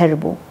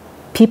terrible.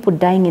 People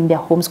dying in their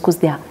homes because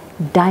they are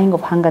dying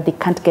of hunger. They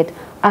can't get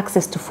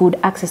access to food,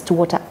 access to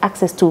water,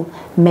 access to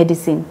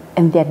medicine,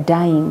 and they're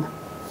dying.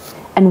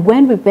 And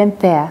when we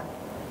went there,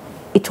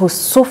 it was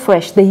so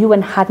fresh, the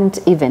UN hadn't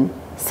even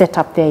set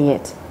up there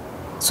yet.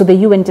 So the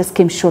UN just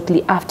came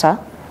shortly after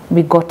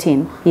we got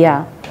in,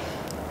 yeah.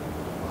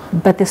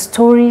 But the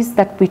stories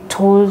that we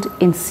told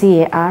in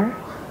CAR,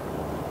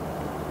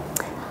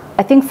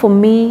 I think for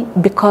me,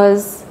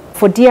 because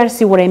for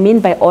DRC, what I mean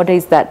by order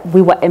is that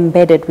we were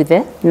embedded with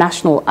the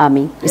National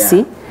Army, you see?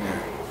 Yeah.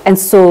 And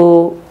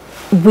so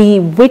we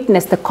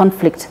witnessed the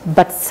conflict,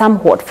 but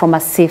somewhat from a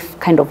safe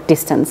kind of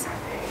distance.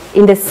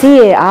 In the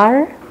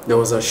CAR, there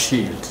was a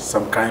shield,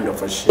 some kind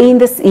of a shield. In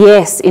this,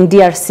 yes, in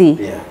DRC.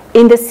 Yeah.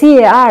 In the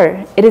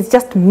CAR, it is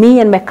just me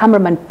and my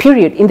cameraman,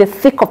 period, in the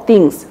thick of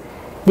things.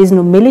 There's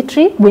no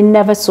military. We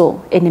never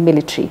saw any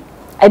military.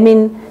 I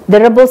mean,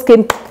 the rebels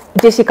came,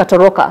 Jeshi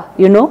Katoroka,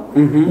 you know?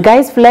 Mm-hmm.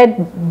 Guys fled,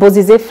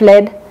 Bozizé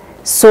fled.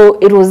 So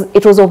it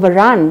was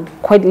overrun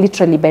quite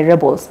literally by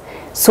rebels.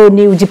 So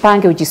ni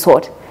ujipange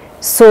ujisort.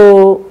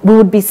 So we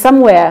would be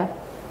somewhere.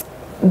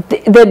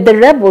 The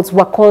rebels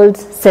were called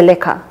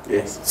Séléka.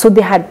 Yes. So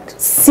they had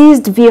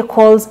seized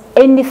vehicles,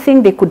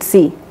 anything they could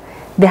see.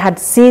 They had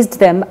seized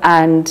them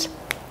and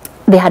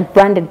they had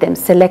branded them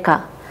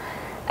Séléka.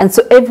 And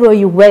so everywhere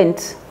you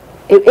went,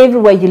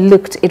 everywhere you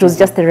looked, it was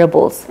just the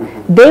rebels.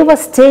 Mm-hmm. They were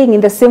staying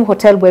in the same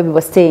hotel where we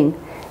were staying.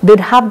 They'd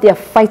have their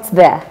fights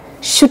there,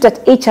 shoot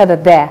at each other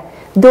there.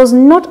 There was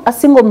not a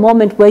single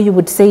moment where you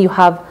would say you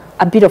have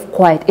a bit of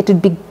quiet. It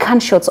would be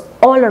gunshots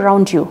all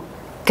around you.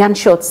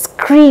 Gunshots,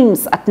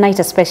 screams at night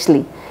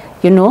especially,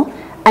 you know,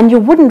 and you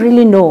wouldn't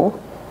really know,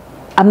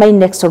 am I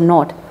next or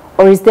not?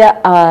 Or is there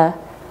a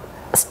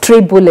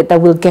stray bullet that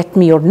will get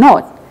me or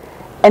not?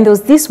 And there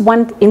was this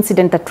one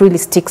incident that really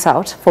sticks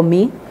out for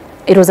me.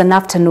 It was an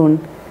afternoon.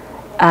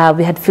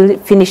 We had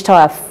finished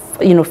our,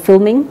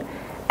 filming,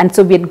 and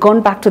so we had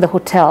gone back to the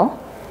hotel.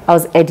 I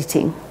was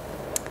editing.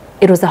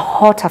 It was a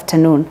hot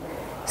afternoon.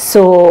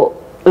 So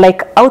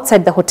like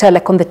outside the hotel,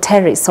 like on the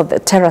terrace of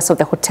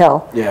the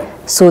hotel. Yeah.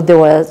 So there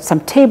were some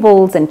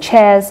tables and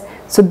chairs.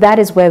 So that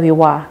is where we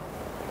were.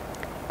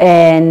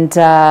 And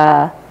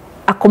a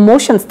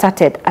commotion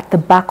started at the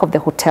back of the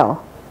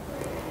hotel.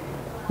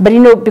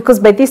 But because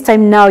by this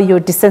time now you're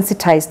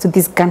desensitized to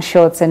these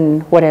gunshots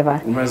and whatever.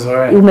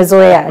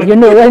 Umezoea. You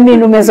know what I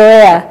mean,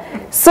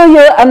 umezoea. So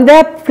I'm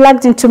there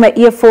plugged into my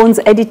earphones,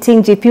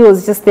 editing. JP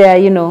was just there,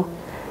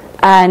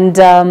 And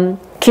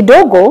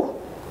kidogo,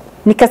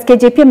 nikasikia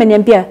JP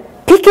ameniambia,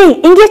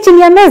 PK, ingia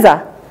chini ya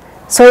meza.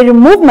 So I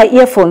removed my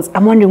earphones.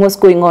 I'm wondering what's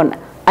going on.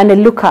 And I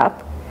look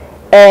up,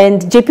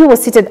 and JP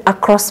was seated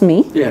across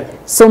me. Yeah.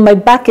 So my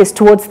back is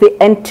towards the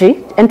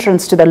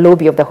entrance to the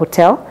lobby of the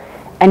hotel,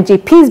 and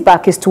JP's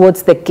back is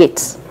towards the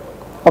gate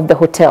of the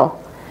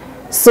hotel.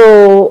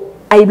 So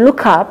I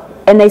look up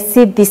and I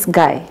see this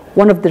guy,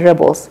 one of the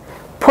rebels,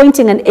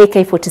 pointing an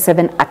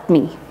AK-47 at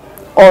me,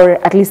 or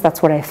at least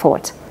that's what I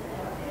thought.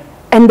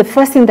 And the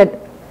first thing that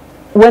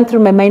went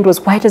through my mind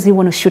was, why does he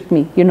want to shoot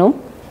me, you know?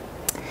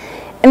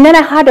 And then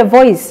I heard a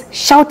voice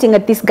shouting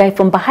at this guy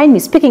from behind me,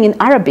 speaking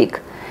in Arabic.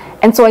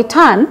 And so I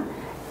turned,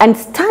 and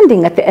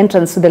standing at the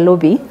entrance to the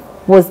lobby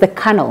was the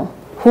colonel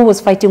who was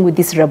fighting with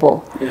this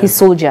rebel, his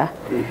soldier.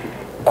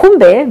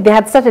 Kumbe, they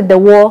had started the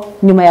war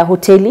nyuma ya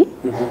hoteli.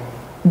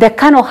 The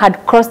colonel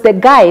had crossed the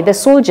guy, the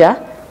soldier,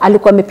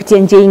 alikuwa amepitia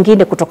njia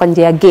ingine kutoka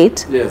njia ya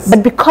gate. But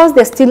because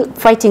they're still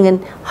fighting and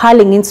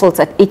hurling insults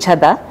at each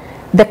other,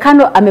 the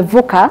colonel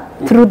amevuka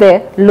through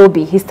the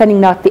lobby. He's standing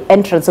now at the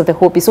entrance of the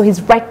lobby. So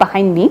he's right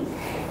behind me.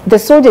 The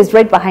soldier is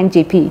right behind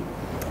JP.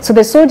 So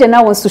the soldier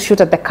now wants to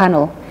shoot at the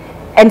colonel.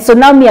 And so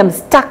now me, I'm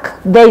stuck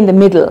there in the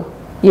middle,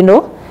 you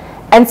know?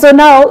 And so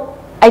now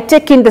I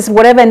take in this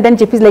whatever, and then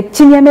JP is like,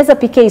 chini ya meza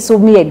PK, so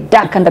me I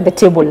duck under the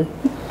table.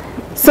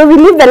 So we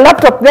leave the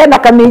laptop there,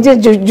 nakaminje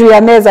juu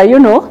ya meza, you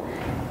know?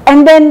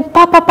 And then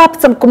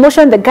pop, some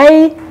commotion, the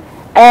guy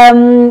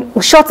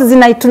shots in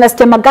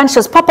tunasikia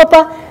gunshots, pop.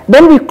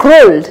 Then we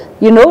crawled,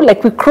 you know,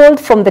 like we crawled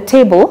from the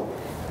table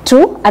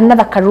to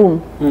another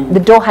room. The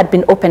door had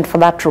been opened for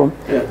that room.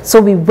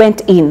 So we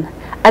went in.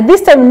 At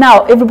this time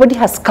now, everybody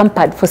has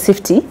scampered for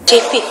safety.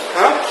 JP,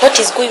 what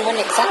is going on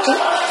exactly?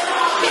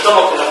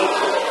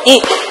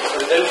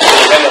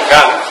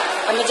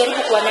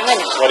 Amejaribu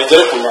kuwanyang'anya.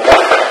 Walijaribu kunyang'anya.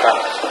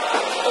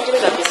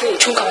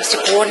 Chunga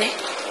wasikuone.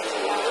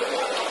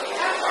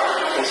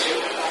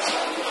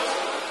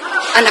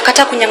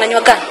 Anakata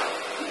kunyang'anywa gani?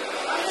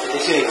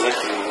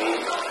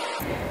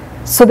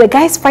 So the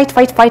guys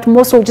fight.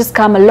 More soldiers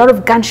come, a lot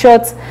of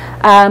gunshots.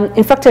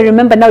 In fact, I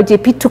remember now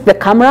JP took the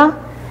camera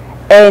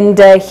and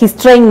he's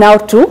trying now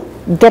to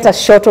get a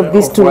shot of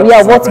these two.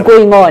 What's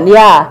going on?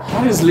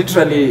 One is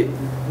literally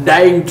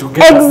dying to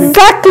get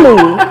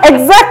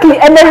Exactly.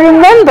 And I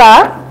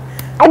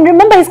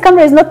remember his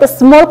camera is not the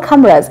small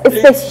cameras.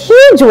 It's the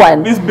huge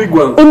one. These big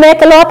ones.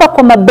 Imewekelewa hapa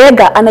kwa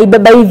mabega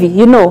anaibeba hivi,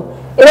 you know.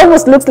 It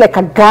almost looks like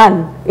a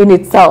gun in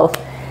itself.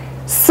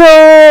 So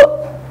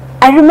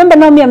I remember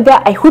now me, I'm there,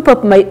 I whip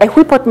out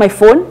my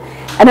phone,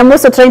 and I'm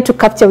also trying to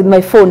capture with my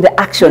phone the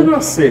action.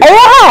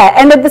 Yeah,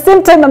 and at the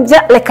same time, I'm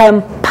just like,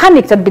 I'm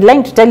panicked. I'd be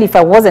lying to tell you if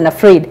I wasn't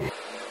afraid.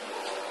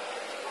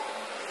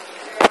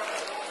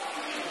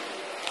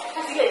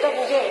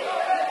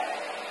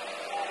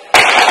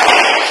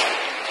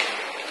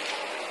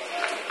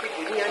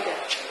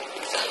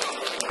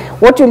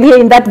 What you'll hear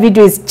in that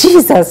video is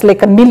Jesus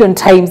like a million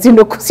times, you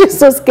know, because you're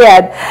so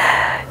scared,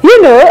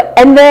 you know,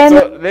 and then...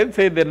 So let's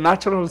say the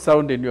natural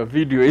sound in your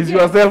video is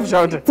yourself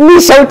shouting.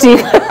 Me shouting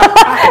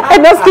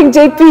and asking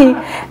JP,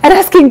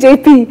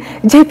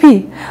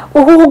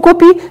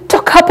 Gopi,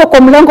 talk hapo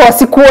kwa mlango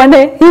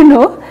wasikuone, you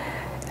know.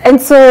 And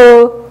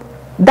so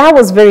that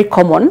was very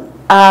common.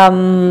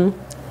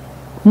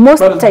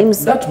 Most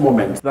times... That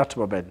moment.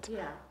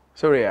 Yeah.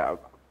 Sorry,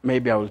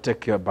 maybe I will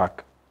take you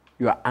back.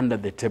 You are under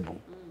the table.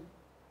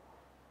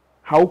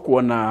 How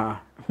kuona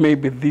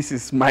maybe this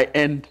is my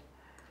end?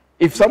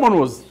 If someone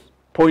was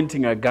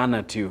pointing a gun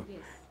at you,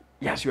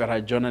 yes, you are a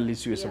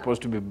journalist, you are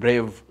supposed to be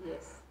brave,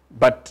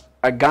 but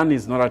a gun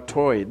is not a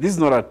toy. This is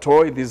not a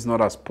toy, this is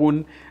not a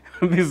spoon,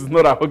 this is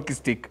not a hockey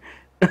stick.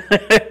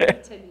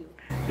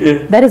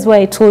 That is why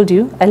I told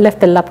you I left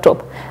the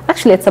laptop.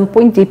 Actually, at some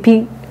point,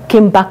 JP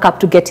came back up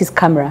to get his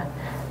camera.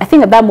 I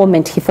think at that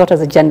moment, he thought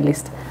as a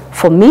journalist.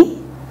 For me,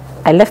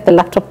 I left the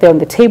laptop there on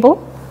the table.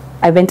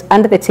 I went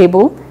under the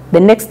table. The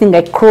next thing,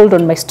 I crawled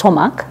on my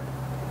stomach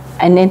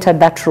and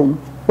entered that room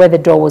where the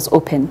door was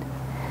open.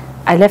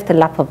 I left the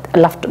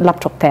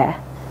laptop there.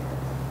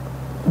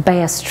 By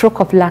a stroke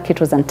of luck, it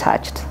was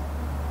untouched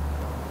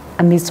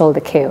amidst all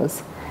the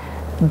chaos.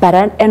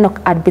 But Enoch,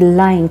 I'd be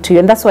lying to you.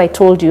 And that's why I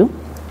told you,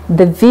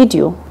 the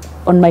video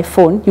on my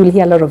phone, you'll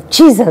hear a lot of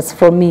Jesus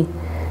from me.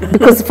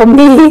 Because for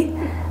me,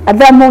 at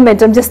that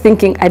moment, I'm just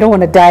thinking, I don't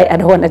want to die, I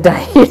don't want to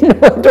die. You know,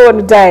 I don't want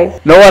to die.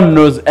 No one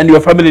knows, and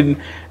your family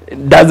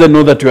doesn't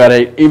know that you are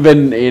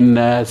even in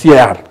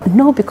CIR.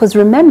 No, because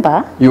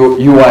remember,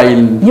 you are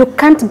in... You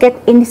can't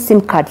get any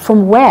SIM card.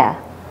 From where?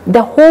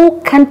 The whole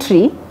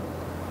country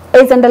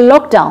is under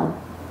lockdown.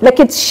 Like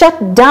it's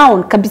shut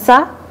down,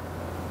 kabisa.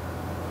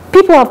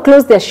 People have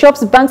closed their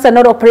shops, banks are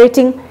not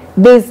operating.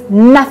 There's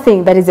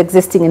nothing that is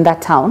existing in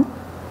that town,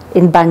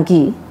 in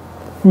Bangui.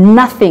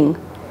 Nothing.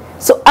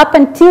 So up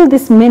until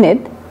this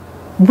minute,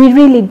 we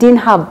really didn't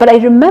have. But I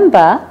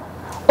remember,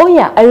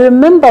 I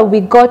remember we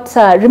got,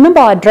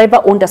 remember our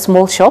driver owned a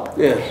small shop?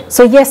 Yes.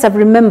 So yes, I've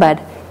remembered.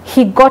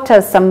 He got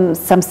us some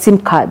SIM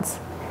cards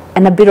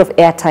and a bit of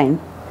airtime.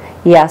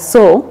 Yeah,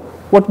 so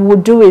what we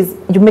would do is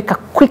you make a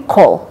quick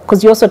call,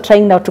 because you're also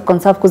trying now to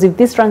conserve, because if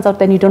this runs out,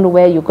 then you don't know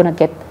where you're going to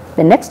get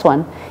the next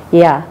one.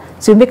 Yeah,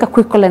 so you make a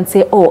quick call and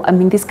say, oh, I'm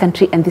in this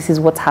country and this is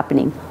what's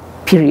happening,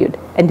 period.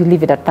 And you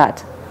leave it at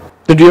that.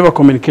 Did you ever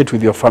communicate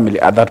with your family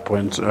at that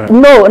point?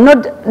 No,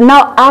 not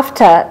now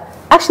after.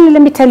 Actually,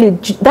 let me tell you,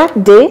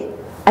 that day,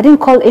 I didn't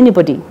call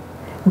anybody.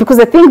 Because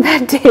I think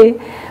that day,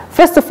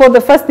 first of all,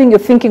 the first thing you're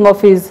thinking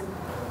of is,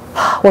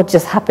 what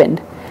just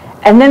happened?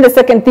 And then the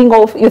second thing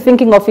you're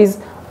thinking of is,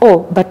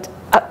 oh, but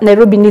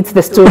Nairobi needs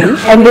the story,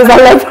 and there's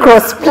a life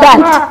cross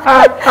plant.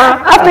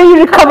 After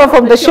you recover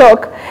from the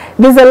shock,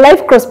 there's a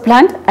life cross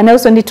plant, and I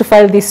also need to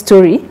file this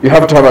story. You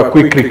have to have a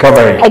quick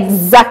recovery.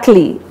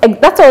 Exactly.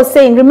 That's what I was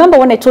saying. Remember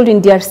when I told you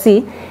in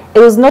DRC, it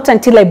was not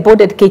until I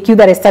boarded KQ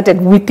that I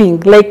started weeping.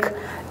 Like,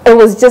 it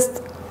was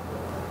just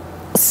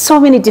so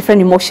many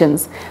different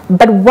emotions.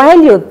 But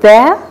while you're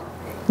there,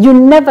 you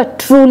never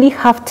truly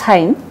have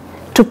time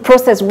to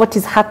process what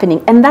is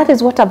happening. And that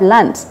is what I've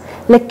learned.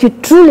 Like, you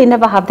truly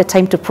never have the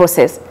time to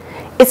process.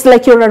 It's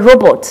like you're a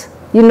robot,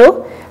 you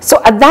know?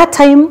 So at that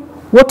time,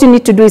 what you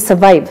need to do is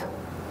survive.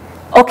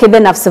 Okay,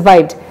 then I've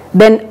survived.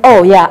 Then,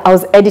 oh yeah, I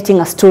was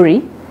editing a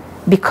story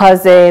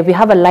because we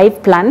have a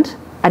live planned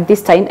at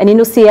this time. And you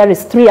know, CR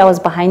is 3 hours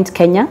behind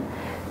Kenya.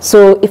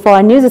 So if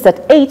our news is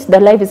at 8, the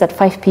live is at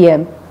 5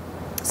 p.m.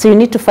 So you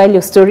need to file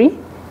your story.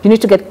 You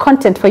need to get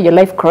content for your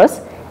live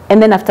cross.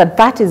 And then after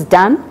that is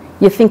done,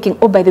 you're thinking,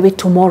 oh, by the way,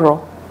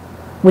 tomorrow,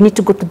 we need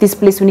to go to this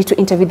place, we need to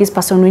interview this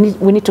person,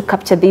 we need to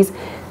capture this.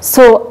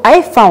 So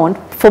I found,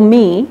 for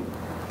me,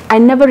 I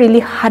never really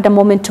had a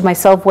moment to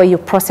myself where you're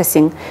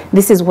processing,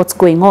 this is what's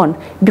going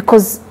on.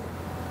 Because,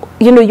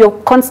 you know,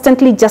 you're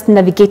constantly just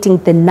navigating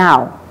the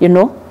now, you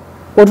know.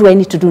 What do I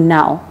need to do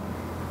now?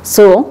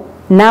 So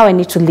now I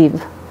need to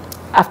leave.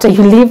 After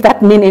you leave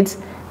that minute,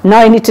 now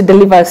I need to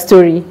deliver a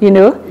story, you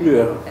know.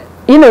 Yeah.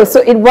 You know,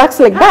 so it works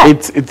like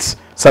that. It's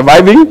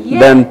surviving,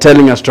 then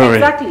telling a story.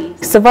 Exactly.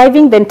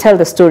 Surviving, then tell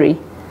the story.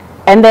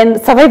 And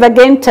then survive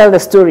again, tell the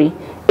story.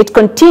 It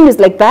continues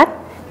like that.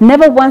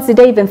 Never once did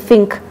I even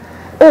think,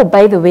 oh,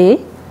 by the way,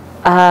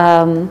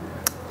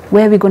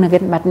 where are we going to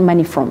get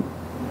money from?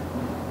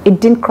 It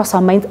didn't cross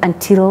our minds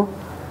until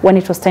when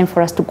it was time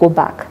for us to go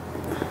back.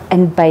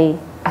 And by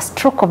a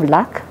stroke of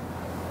luck,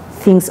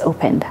 things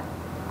opened.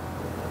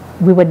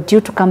 We were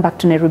due to come back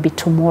to Nairobi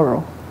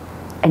tomorrow,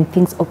 and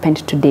things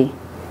opened today.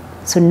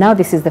 So now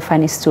this is the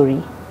funny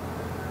story.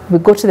 We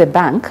go to the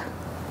bank,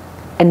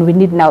 and we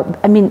need now,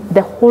 I mean,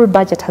 the whole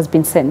budget has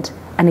been sent,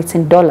 and it's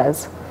in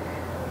dollars.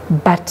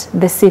 But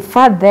the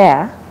CFA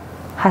there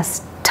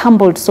has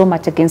tumbled so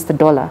much against the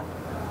dollar.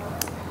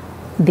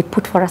 They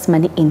put for us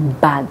money in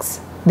bags.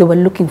 They were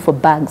looking for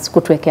bags,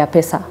 kutuwekea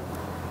pesa.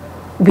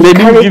 They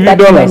didn't give you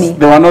dollars. Money.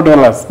 There were no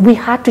dollars. We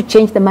had to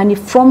change the money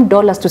from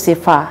dollars to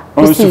CFA.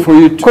 Also for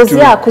you to,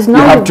 because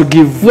now you have to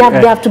give. Yeah,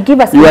 they have to give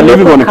us. You are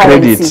living on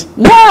currency. credit.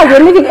 Yeah,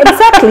 we're living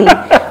exactly.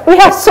 We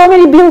have so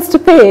many bills to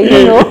pay,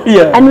 you know,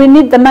 and we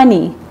need the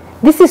money.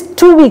 This is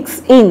 2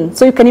 weeks in,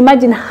 so you can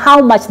imagine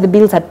how much the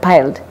bills had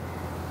piled,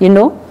 you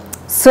know.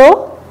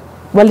 So,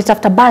 well, it's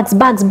after bags,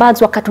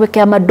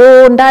 wakatuwekea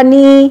mado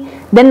ndani.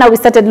 Then now we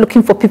started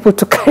looking for people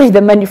to carry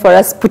the money for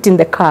us, put in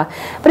the car.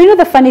 But you know,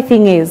 the funny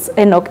thing is,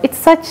 Enoch, it's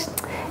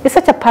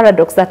such a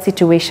paradox, that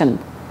situation.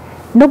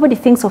 Nobody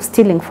thinks of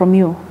stealing from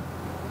you.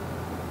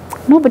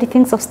 Nobody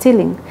thinks of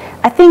stealing.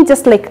 I think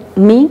just like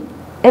me,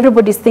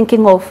 everybody's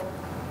thinking of,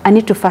 I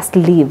need to first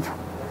leave,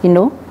 you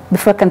know,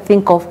 before I can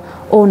think of,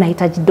 oh,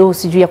 nahitaji do,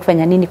 sijui ya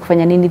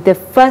kufanya nini. The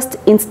first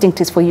instinct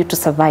is for you to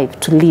survive,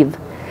 to live.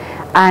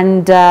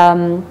 And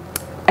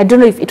I don't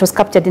know if it was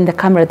captured in the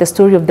camera, the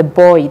story of the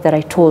boy that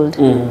I told.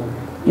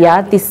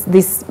 Yeah,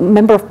 this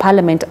member of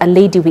parliament, a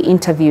lady we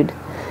interviewed,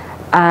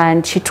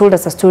 and she told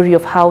us a story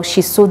of how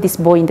she saw this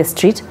boy in the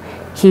street.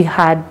 He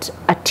had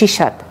a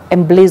T-shirt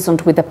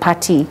emblazoned with the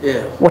party,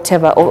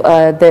 whatever,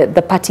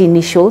 the party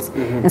initials.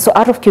 And so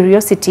out of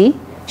curiosity,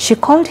 she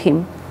called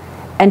him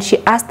and she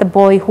asked the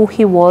boy who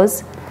he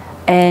was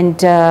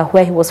and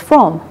where he was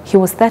from. He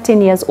was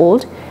 13 years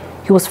old.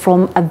 He was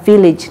from a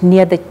village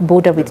near the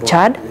border with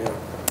Chad.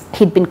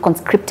 He'd been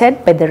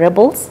conscripted by the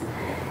rebels,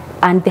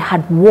 and they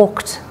had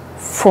walked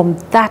from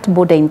that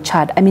border in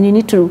Chad. I mean, you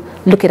need to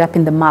look it up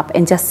in the map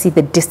and just see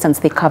the distance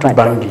they covered.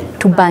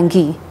 To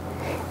Bangui.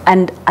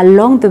 And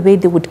along the way,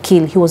 they would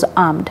kill. He was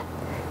armed.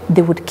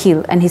 They would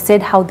kill. And he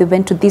said how they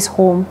went to this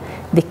home.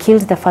 They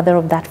killed the father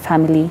of that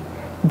family.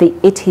 They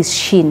ate his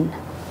shin,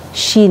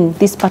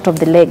 this part of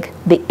the leg.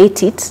 They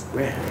ate it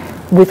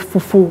with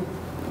fufu.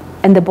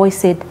 And the boy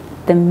said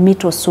the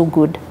meat was so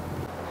good.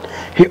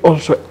 He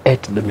also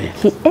ate the meat.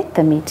 He ate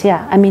the meat,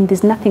 yeah. I mean,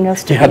 there's nothing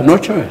else to eat. He had no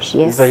choice.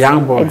 Yes. He's a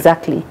young boy.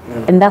 Exactly.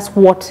 Yeah. And that's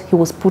what he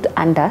was put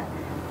under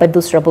by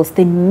those rebels.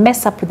 They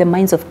mess up with the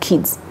minds of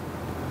kids.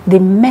 They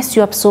mess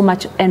you up so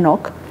much,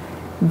 Enoch,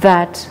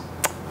 that...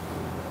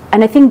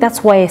 And I think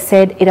that's why I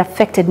said it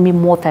affected me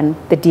more than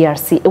the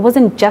DRC. It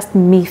wasn't just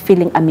me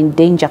feeling I'm in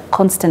danger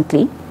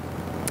constantly.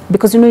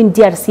 Because, you know, in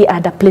DRC, I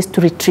had a place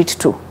to retreat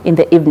to in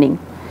the evening.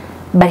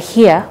 But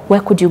here, where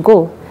could you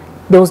go?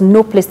 There was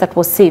no place that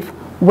was safe.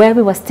 Where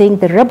we were staying,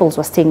 the rebels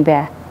were staying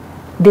there.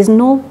 There's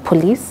no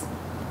police,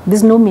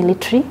 there's no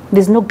military,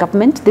 there's no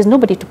government, there's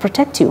nobody to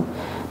protect you.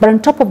 But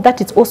on top of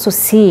that, it's also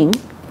seeing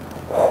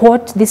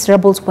what these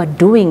rebels were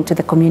doing to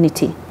the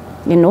community,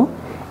 you know?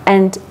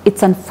 And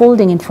it's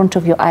unfolding in front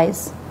of your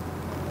eyes,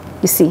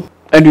 you see.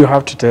 And you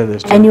have to tell the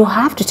story. And you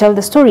have to tell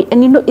the story.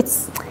 And you know,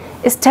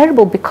 it's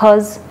terrible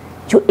because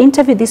You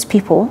interview these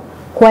people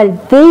while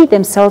they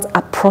themselves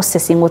are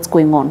processing what's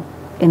going on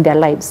in their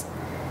lives.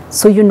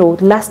 So, you know,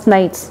 last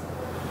night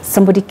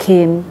somebody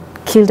came,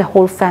 killed a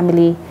whole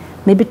family,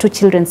 maybe 2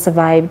 children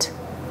survived,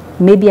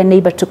 maybe a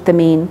neighbor took them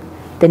in,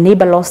 the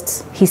neighbor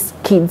lost his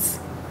kids,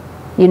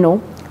 you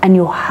know, and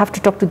you have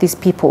to talk to these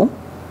people.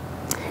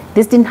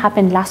 This didn't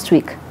happen last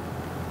week.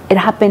 It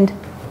happened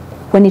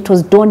when it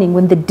was dawning,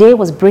 when the day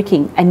was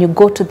breaking, and you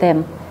go to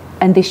them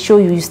and they show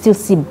you, you still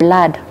see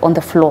blood on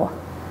the floor,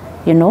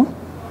 you know?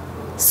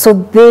 So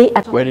they...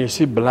 When you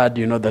see blood,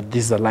 you know that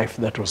this is a life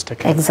that was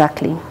taken.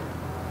 Exactly.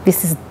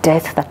 This is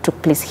death that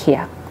took place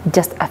here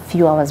just a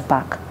few hours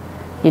back,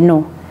 you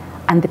know?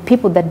 And the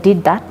people that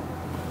did that,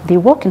 they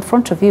walk in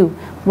front of you.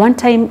 One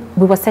time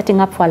we were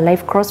setting up for a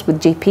live cross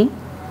with JP,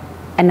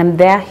 and I'm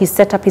there, he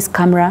set up his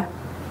camera,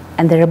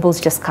 and the rebels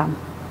just come.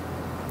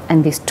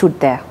 And they stood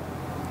there.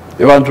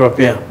 They want to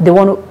appear. They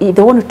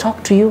want to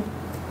talk to you,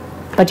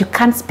 but you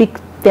can't speak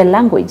their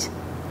language.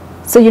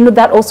 So, you know,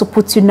 that also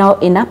puts you now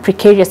in a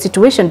precarious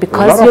situation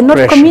because you're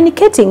not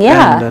communicating.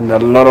 Yeah. And a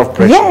lot of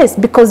pressure. Yes,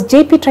 because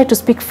JP tried to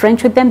speak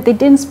French with them. They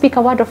didn't speak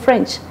a word of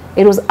French.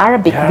 It was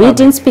Arabic. Yeah, we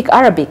didn't speak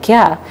Arabic,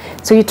 yeah.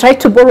 So you tried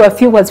to borrow a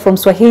few words from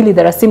Swahili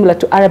that are similar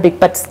to Arabic,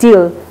 but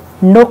still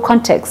no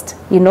context,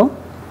 you know?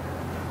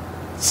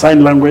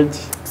 Sign language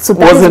So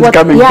that wasn't is what,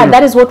 coming yeah, through.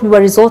 that is what we were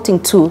resorting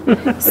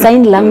to.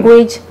 Sign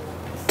language,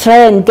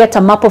 try and get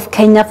a map of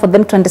Kenya for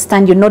them to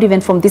understand you're not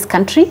even from this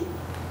country,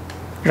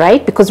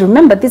 right? Because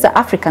remember, these are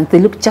Africans. They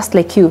look just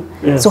like you.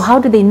 Yes. So how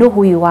do they know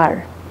who you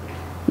are?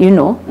 You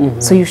know?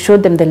 So you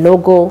showed them the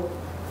logo,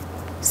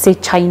 say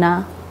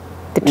China.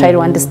 They try to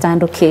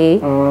understand, okay.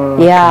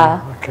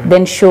 Yeah. Okay.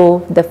 Then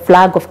show the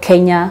flag of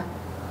Kenya,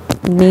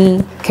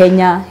 me,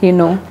 Kenya, you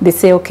know. They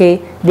say,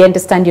 okay, they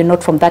understand you're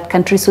not from that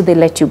country, so they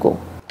let you go.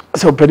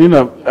 So,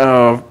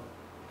 Peninah,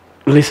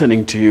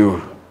 listening to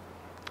you,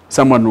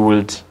 someone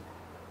would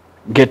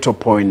get to a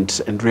point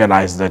and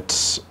realize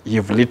that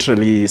you've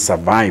literally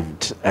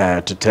survived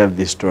to tell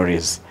these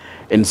stories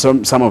in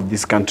some of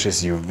these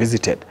countries you've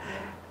visited.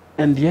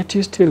 And yet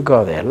you still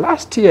go there.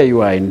 Last year you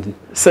were in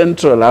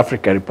Central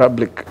African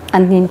Republic.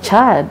 And in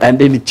Chad.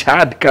 And in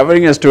Chad,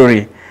 covering a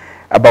story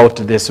about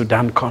the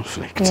Sudan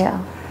conflict.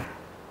 Yeah.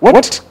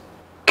 What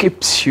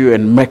keeps you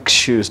and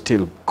makes you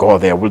still go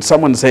there? Would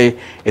someone say,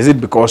 is it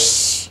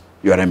because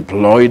you are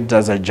employed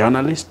as a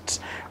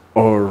journalist?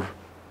 Or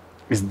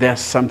is there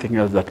something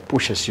else that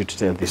pushes you to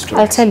tell this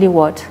story? I'll tell you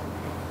what.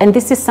 And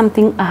this is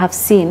something I have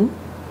seen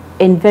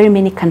in very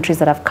many countries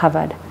that I've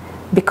covered.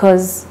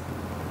 Because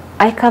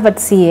I covered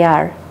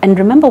CAR, and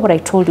remember what I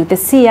told you, the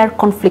CAR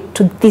conflict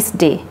to this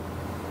day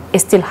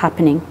is still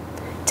happening.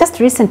 Just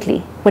recently,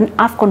 when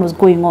AFCON was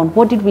going on,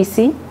 what did we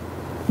see?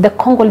 The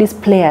Congolese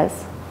players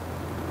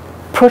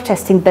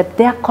protesting that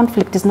their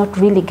conflict is not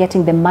really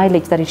getting the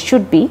mileage that it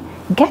should be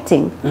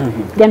getting.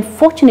 The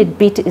unfortunate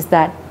bit is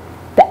that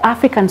the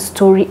African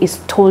story is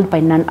told by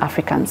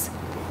non-Africans,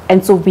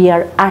 and so we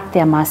are at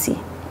their mercy.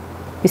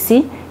 You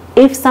see,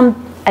 if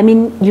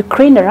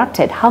Ukraine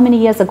erupted, how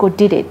many years ago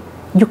did it?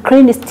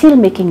 Ukraine is still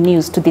making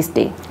news to this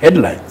day.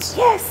 Headlines.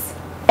 Yes,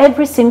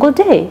 every single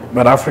day.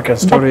 But African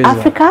stories. But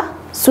Africa,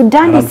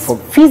 Sudan is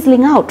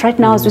fizzling out right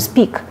now as we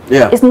speak.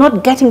 Yeah. It's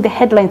not getting the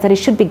headlines that it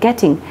should be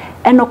getting.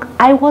 And look,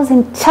 I was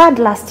in Chad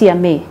last year,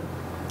 May,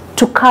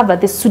 to cover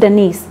the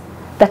Sudanese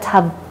that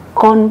have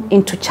gone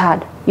into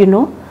Chad, you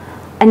know?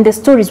 And the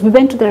stories, we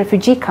went to the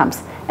refugee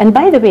camps. And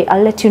by the way,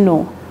 I'll let you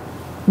know,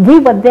 we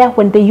were there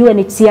when the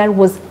UNHCR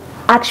was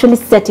actually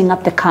setting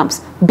up the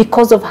camps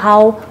because of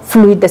how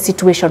fluid the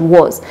situation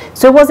was.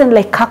 So it wasn't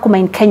like Kakuma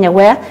in Kenya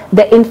where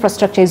the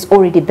infrastructure is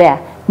already there.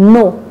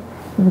 No,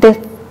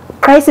 the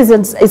crisis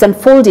is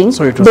unfolding.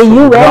 So it was the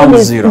UN ground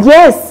is zero.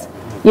 Yes,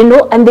 you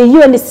know, and the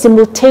UN is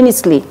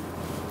simultaneously,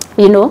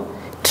 you know,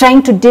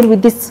 trying to deal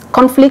with this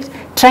conflict,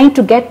 trying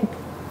to get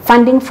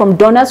funding from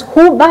donors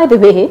who, by the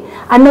way,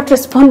 are not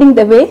responding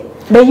the way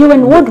the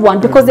UN would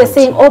want, because they're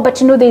saying, oh,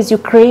 but you know, there's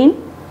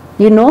Ukraine,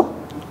 you know.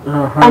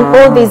 And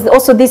all this,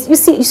 also this,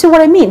 you see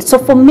what I mean? So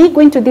for me,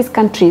 going to these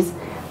countries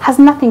has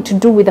nothing to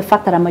do with the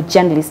fact that I'm a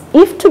journalist.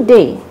 If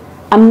today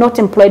I'm not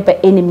employed by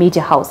any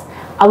media house,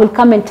 I will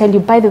come and tell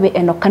you, by the way,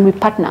 Enoch, can we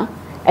partner?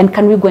 And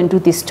can we go and do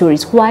these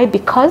stories? Why?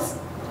 Because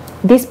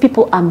these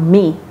people are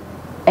me,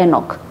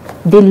 Enoch.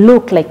 They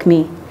look like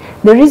me.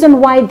 The reason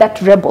why that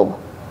rebel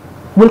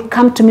will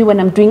come to me when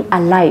I'm doing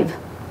a live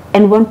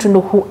and want to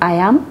know who I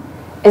am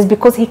is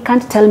because he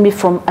can't tell me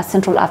from a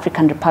Central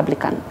African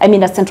Republican. I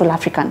mean, a Central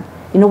African.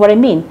 You know what I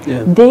mean?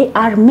 Yeah. They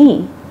are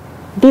me.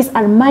 These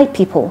are my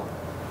people.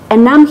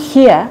 And I'm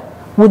here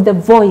with the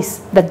voice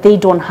that they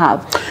don't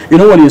have. You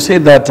know, when you say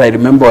that, I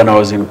remember when I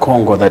was in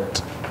Congo that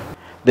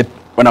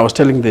when I was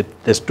telling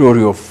the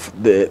story of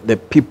the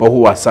people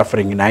who are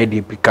suffering in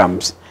IDP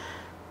camps,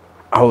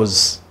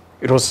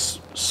 it was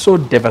so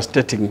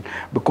devastating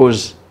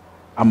because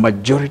a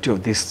majority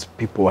of these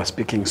people were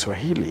speaking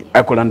Swahili.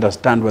 I could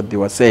understand what they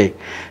were saying.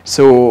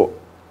 So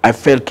I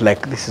felt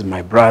like this is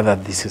my brother,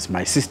 this is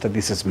my sister,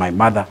 this is my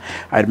mother.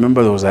 I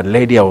remember there was a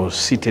lady I was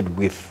seated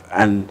with,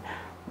 and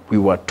we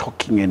were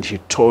talking and she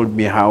told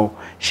me how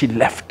she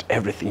left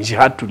everything. She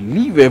had to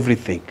leave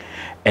everything.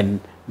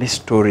 And this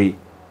story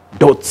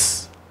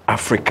dots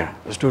Africa.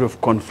 The story of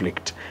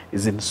conflict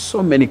is in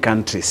so many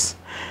countries.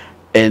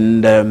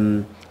 And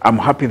I'm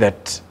happy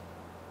that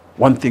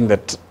one thing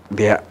that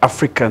the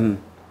African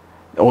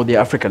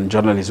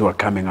journalists who are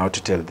coming out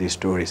to tell these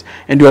stories,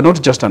 and you are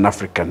not just an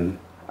African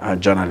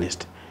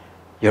journalist,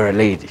 you're a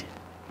lady.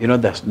 You know,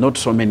 there's not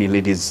so many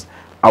ladies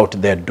out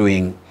there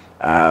doing,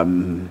 let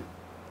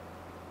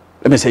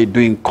me say,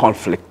 doing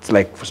conflicts,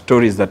 like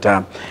stories that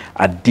are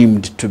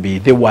deemed to be,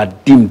 they were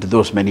deemed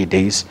those many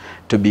days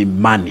to be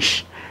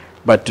mannish.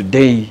 But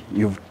today,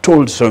 you've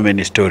told so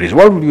many stories.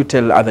 What would you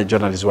tell other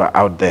journalists who are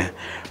out there,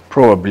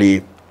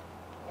 probably,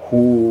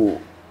 who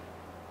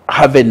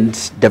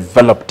haven't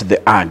developed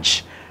the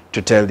urge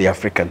to tell the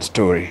African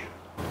story?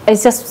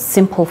 It's just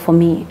simple for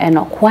me. And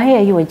why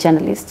are you a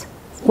journalist?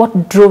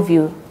 What drove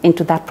you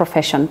into that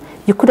profession?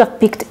 You could have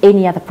picked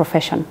any other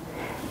profession.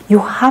 You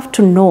have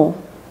to know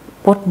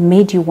what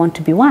made you want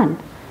to be one.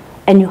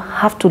 And you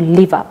have to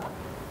live up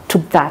to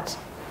that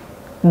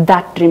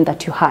dream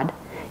that you had.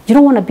 You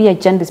don't want to be a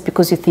journalist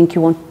because you think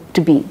you want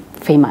to be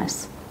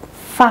famous.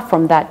 Far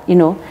from that, you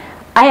know.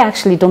 I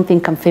actually don't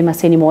think I'm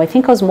famous anymore. I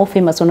think I was more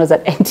famous when I was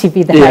at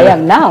NTV than I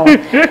am now,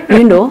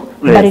 you know.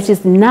 Yes. But it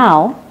is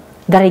now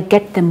that I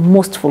get the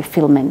most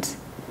fulfillment,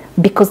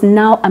 because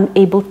now I'm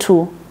able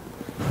to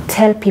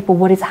tell people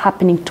what is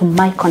happening to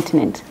my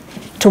continent,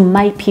 to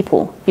my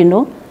people, you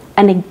know.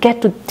 And I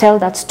get to tell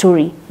that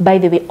story, by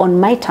the way, on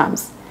my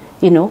terms,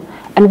 you know.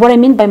 And what I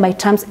mean by my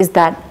terms is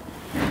that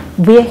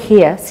we're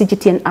here,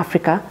 CGTN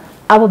Africa,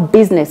 our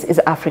business is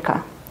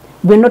Africa.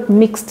 We're not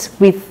mixed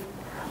with,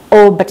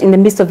 oh, but in the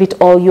midst of it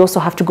all, you also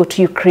have to go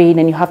to Ukraine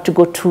and you have to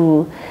go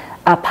to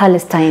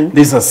Palestine.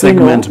 This is a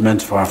segment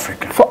meant for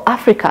Africa. For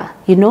Africa,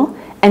 you know.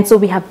 And so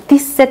we have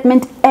this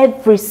segment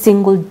every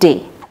single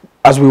day.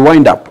 As we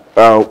wind up,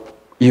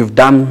 you've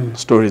done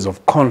stories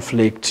of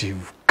conflict,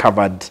 you've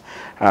covered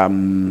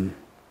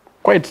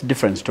quite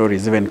different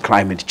stories, even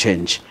climate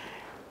change.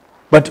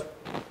 But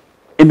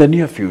in the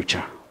near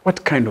future,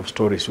 what kind of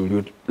stories would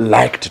you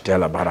like to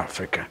tell about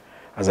Africa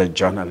as a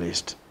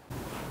journalist?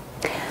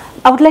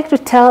 I would like to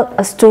tell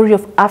a story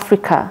of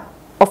Africa,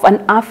 of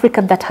an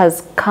Africa that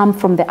has come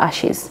from the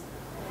ashes.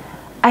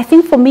 I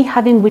think for me,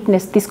 having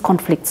witnessed these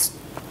conflicts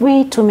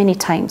way too many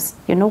times,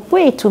 you know,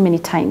 way too many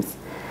times,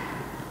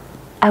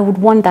 I would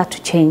want that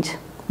to change.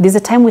 There's a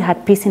time we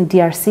had peace in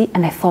DRC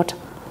and I thought,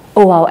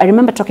 oh wow, I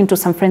remember talking to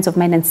some friends of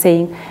mine and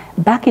saying,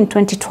 back in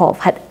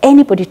 2012, had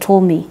anybody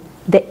told me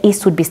the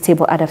East would be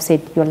stable, I'd have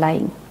said, you're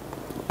lying.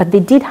 But they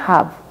did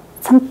have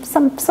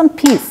some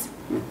peace.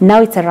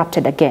 Now it's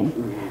erupted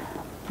again.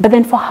 But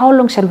then for how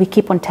long shall we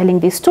keep on telling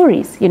these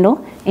stories, you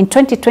know? In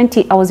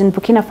 2020, I was in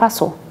Burkina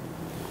Faso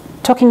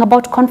talking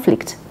about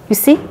conflict. You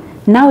see,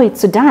 now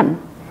it's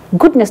Sudan.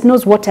 Goodness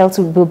knows what else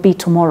it will be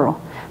tomorrow.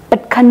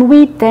 But can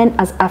we then,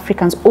 as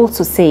Africans,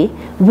 also say,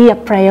 we are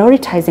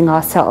prioritizing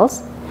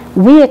ourselves,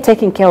 we are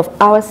taking care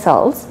of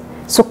ourselves,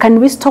 so can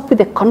we stop with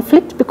the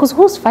conflict? Because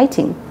who's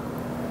fighting?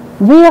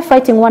 We are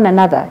fighting one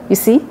another, you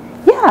see?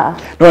 Yeah.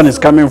 No one is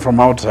coming from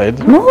outside.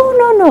 No.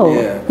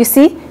 Yeah. You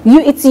see,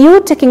 it's you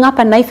taking up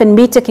a knife and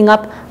me taking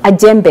up a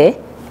djembe,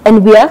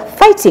 and we are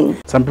fighting.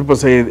 Some people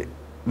say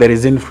there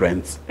is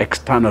influence,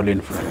 external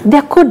influence.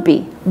 There could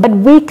be, but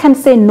we can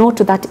say no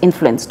to that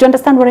influence. Do you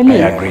understand what I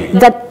mean? I agree.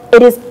 That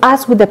it is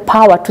us with the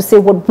power to say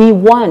what we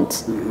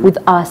want with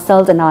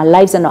ourselves and our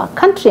lives and our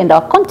country and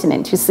our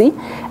continent, you see?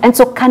 And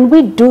so can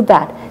we do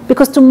that?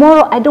 Because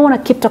tomorrow, I don't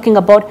want to keep talking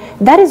about,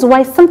 that is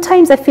why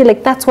sometimes I feel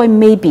like that's why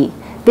maybe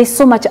there's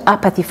so much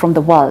apathy from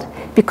the world,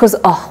 because,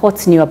 oh,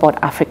 what's new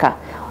about Africa?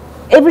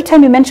 Every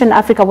time you mention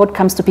Africa, what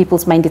comes to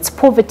people's mind? It's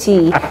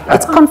poverty,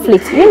 it's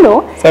conflict, you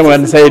know.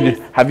 Someone said,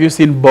 have you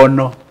seen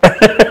Bono?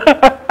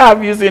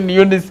 Have you seen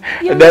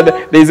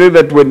UNICEF? They say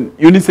that when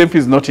UNICEF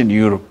is not in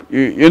Europe,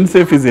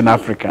 UNICEF is in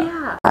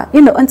Africa. Yeah.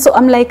 You know, and so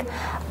I'm like,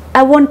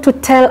 I want to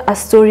tell a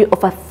story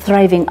of a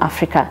thriving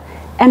Africa.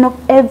 And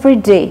of every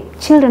day,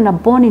 children are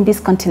born in this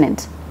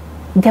continent.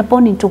 They're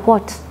born into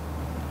what?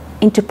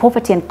 Into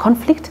poverty and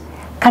conflict?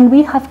 Can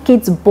we have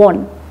kids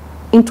born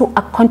into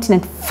a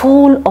continent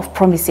full of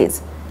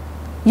promises?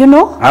 You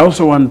know? I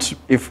also want,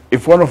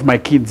 if one of my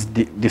kids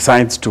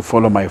decides to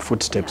follow my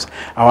footsteps,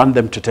 I want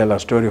them to tell a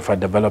story of a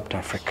developed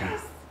Africa.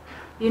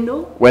 You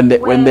know? When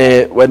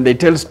they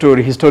tell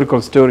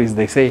historical stories,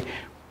 they say,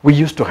 we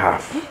used to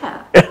have.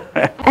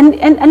 Yeah.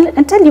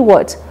 and tell you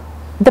what,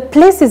 the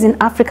places in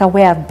Africa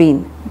where I've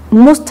been,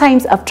 most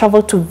times I've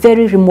traveled to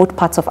very remote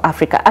parts of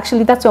Africa.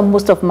 Actually, that's where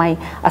most of my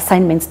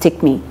assignments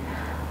take me.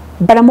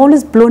 But I'm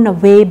always blown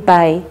away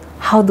by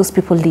how those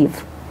people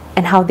live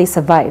and how they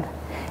survive.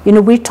 You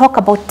know, we talk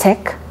about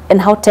tech and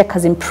how tech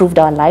has improved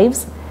our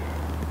lives,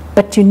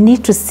 but you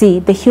need to see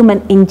the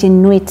human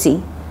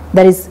ingenuity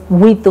that is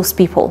with those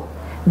people.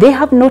 They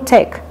have no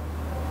tech,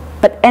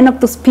 but any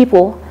of those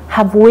people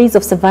have ways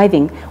of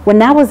surviving.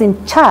 When I was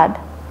in Chad,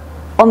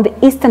 on the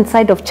eastern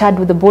side of Chad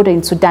with the border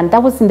in Sudan,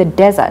 that was in the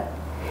desert.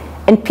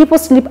 And people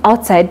sleep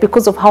outside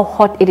because of how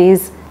hot it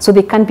is so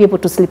they can't be able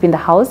to sleep in the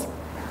house.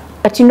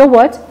 But you know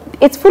what?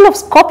 It's full of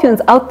scorpions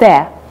out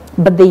there,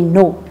 but they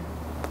know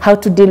how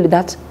to deal with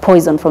that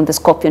poison from the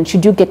scorpion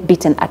should you get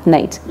bitten at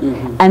night.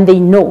 And they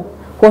know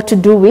what to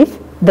do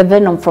with the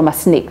venom from a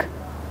snake.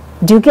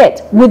 Do you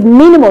get? With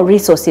minimal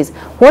resources.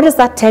 What does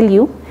that tell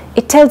you?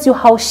 It tells you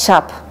how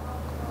sharp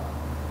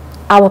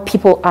our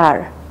people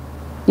are.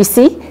 You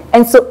see?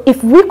 And so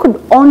if we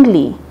could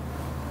only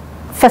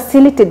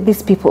facilitate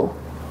these people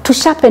to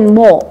sharpen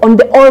more on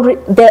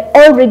their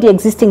already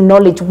existing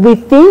knowledge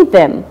within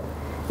them,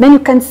 then you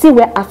can see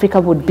where Africa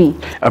would be.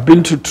 I've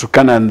been to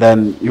Turkana, and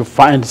then you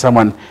find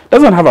someone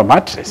doesn't have a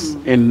mattress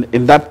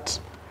in that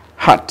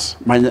hut,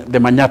 the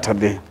Manyata.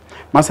 The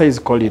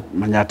Maasais call it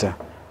Manyata.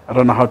 I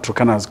don't know how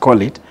Turkanas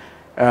call it.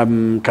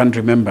 Can't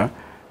remember.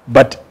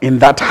 But in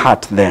that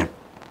hut there,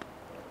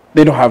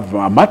 they don't have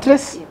a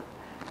mattress. Yeah.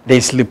 They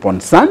sleep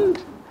on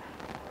sand,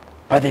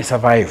 but they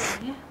survive.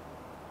 Yeah.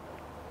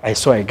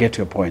 I get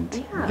your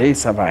point. Yeah. They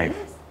survive.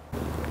 Yes.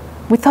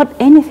 Without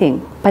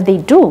anything, but they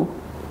do,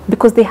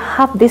 because they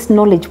have this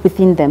knowledge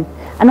within them.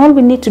 And all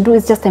we need to do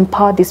is just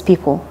empower these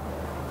people,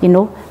 you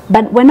know.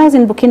 But when I was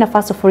in Burkina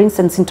Faso, for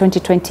instance, in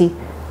 2020,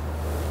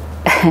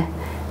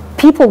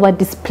 people were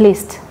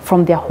displaced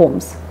from their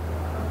homes.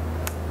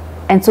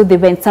 And so they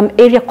were in some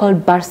area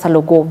called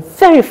Barsalogo,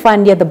 very far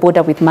near the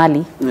border with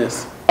Mali.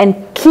 Yes. And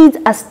kids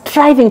are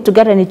striving to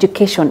get an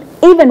education,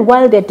 even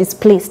while they're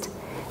displaced.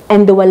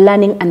 And they were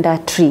learning under a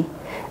tree.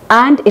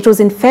 And it was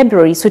in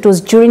February, so it was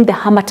during the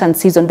Harmattan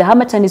season. The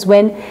Harmattan is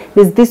when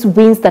there's these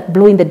winds that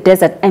blow in the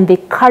desert, and they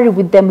carry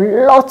with them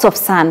lots of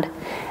sand.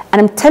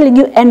 And I'm telling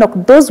you, Enoch,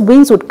 those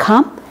winds would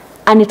come,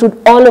 and it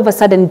would all of a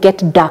sudden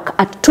get dark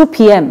at 2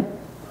 p.m.,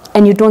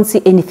 and you don't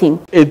see anything.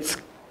 It's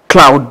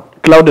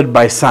clouded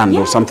by sand,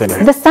 yes, or something like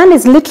that. The sun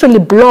is literally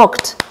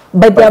blocked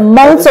by the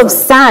amounts of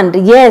sand,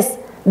 yes,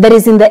 that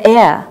is in the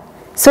air.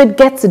 So it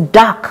gets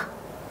dark.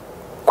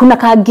 Kuna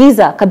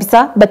kaagiza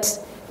kabisa, but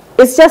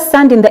it's just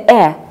sand in the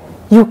air.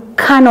 You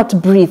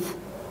cannot breathe.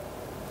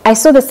 I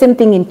saw the same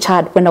thing in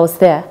Chad when I was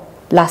there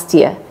last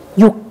year.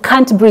 You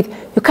can't breathe.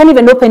 You can't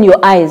even open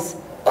your eyes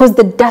because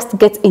the dust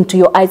gets into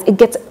your eyes. It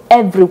gets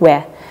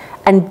everywhere.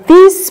 And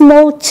these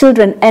small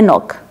children,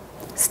 Enoch,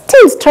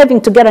 still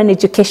striving to get an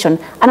education.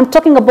 And I'm not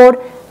talking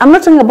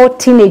about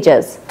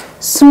teenagers.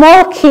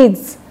 Small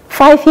kids,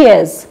 5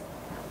 years,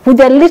 with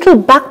their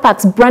little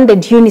backpacks branded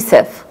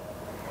UNICEF,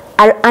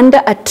 are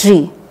under a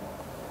tree.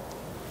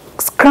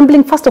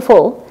 Scrambling, first of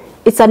all,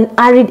 it's an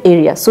arid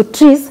area. So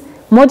trees,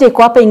 moja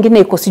iko hapa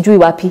ingine iko sijui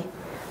wapi.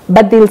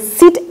 But they'll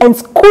sit and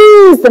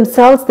squeeze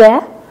themselves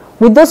there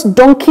with those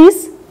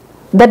donkeys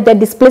that their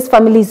displaced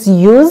families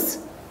use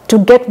to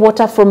get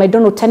water from, I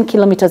don't know, 10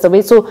 kilometers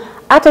away. So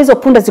hata hizo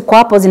punda ziko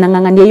hapo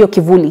zinang'ang'ania hiyo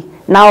kivuli.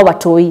 Nao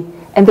watoi.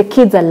 And the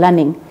kids are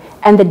learning.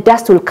 And the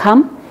dust will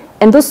come.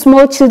 And those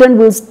small children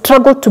will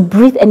struggle to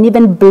breathe and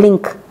even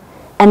blink.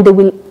 And they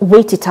will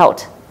wait it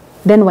out.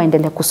 Then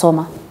waendelea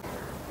kusoma.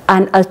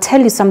 And I'll tell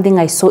you something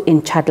I saw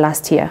in Chad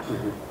last year.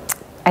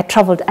 I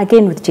traveled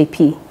again with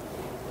JP,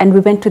 and we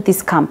went to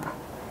this camp.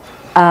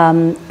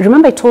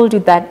 Remember I told you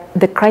that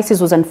the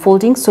crisis was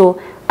unfolding, so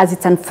as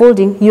it's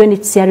unfolding,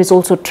 UNHCR is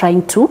also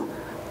trying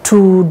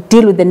to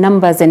deal with the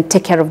numbers and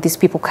take care of these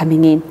people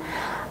coming in.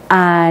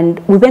 And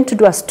we went to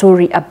do a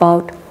story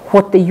about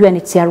what the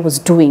UNHCR was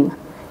doing.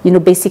 You know,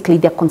 basically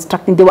they're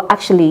constructing, they were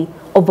actually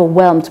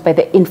overwhelmed by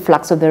the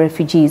influx of the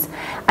refugees.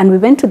 And we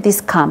went to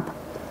this camp,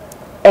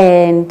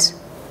 and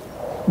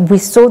we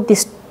saw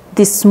these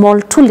small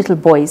 2 little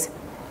boys.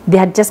 They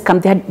had just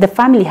come, the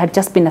family had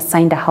just been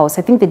assigned a house.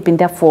 I think they'd been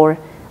there for,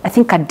 I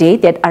think, a day.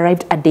 They had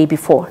arrived a day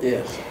before.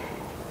 Yes.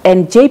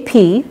 And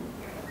JP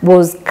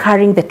was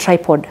carrying the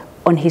tripod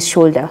on his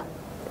shoulder.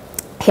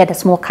 He had a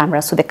small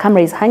camera, so the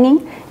camera is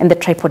hanging and the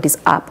tripod is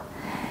up.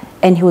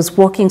 And he was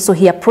walking, so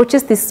he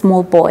approaches this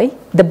small boy.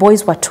 The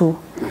boys were 2.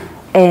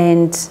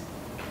 And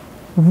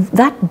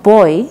that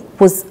boy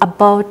was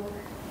about,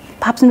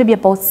 perhaps maybe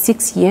about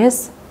 6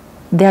 years,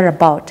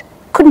 thereabout.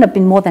 Couldn't have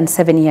been more than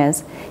 7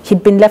 years.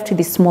 He'd been left with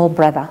his small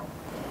brother.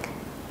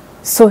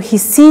 So he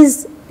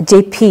sees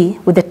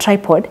JP with the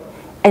tripod,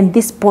 and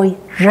this boy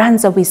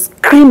runs away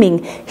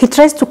screaming. He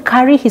tries to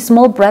carry his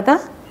small brother,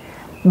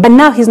 but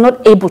now he's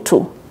not able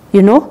to,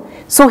 you know?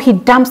 So he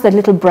dumps the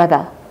little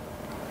brother,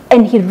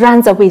 and he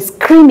runs away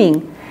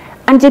screaming.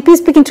 And JP is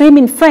speaking to him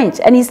in French,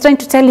 and he's trying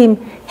to tell him,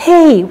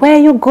 hey, where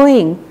are you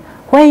going?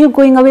 Why are you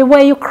going away? Why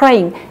are you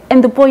crying?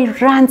 And the boy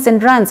runs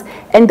and runs.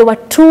 And there were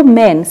 2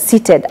 men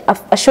seated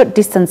a short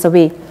distance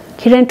away.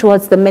 He ran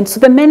towards the men.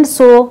 So the men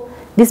saw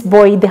this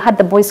boy. They had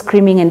the boy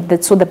screaming, and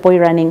they saw the boy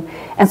running.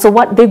 And so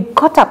they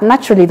got up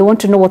naturally. They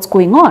want to know what's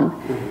going on.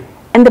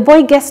 And the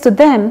boy gets to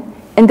them,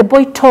 and the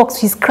boy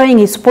talks. He's crying.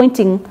 He's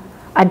pointing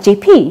at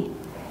JP.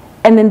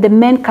 And then the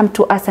men come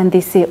to us, and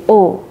they say,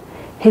 oh,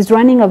 he's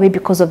running away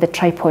because of the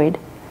tripod.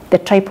 The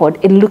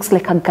tripod, it looks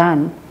like a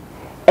gun.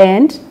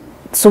 And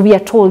so we are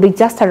told they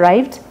just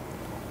arrived,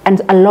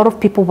 and a lot of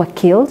people were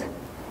killed,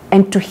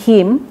 and to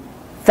him,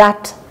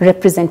 that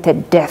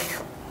represented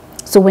death.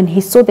 So when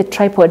he saw the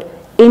tripod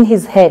in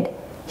his head,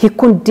 he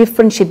couldn't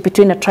differentiate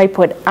between a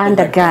tripod and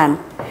a gun.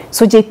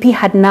 So JP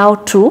had now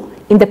to,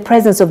 in the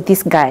presence of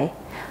this guy,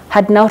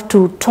 had now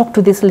to talk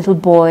to this little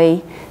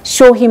boy,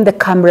 show him the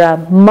camera,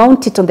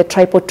 mount it on the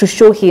tripod to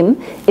show him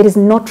it is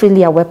not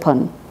really a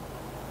weapon.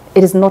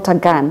 It is not a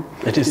gun.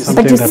 It is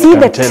something but you that see can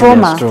the tell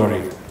trauma. their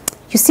story.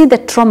 You see the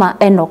trauma,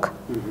 Enoch,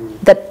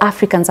 that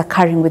Africans are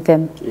carrying with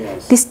them.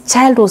 Yes. This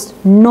child was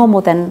no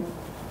more than,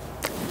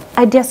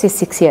 I dare say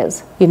 6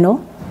 years, you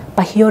know,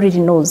 but he already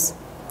knows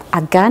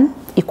a gun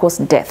equals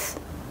death.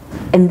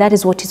 And that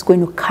is what he's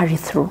going to carry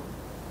through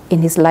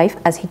in his life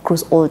as he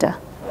grows older.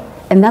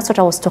 And that's what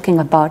I was talking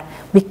about.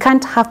 We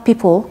can't have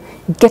people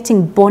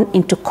getting born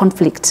into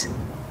conflict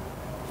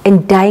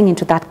and dying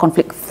into that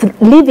conflict,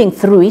 living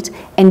through it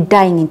and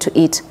dying into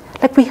it.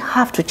 Like, we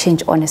have to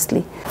change,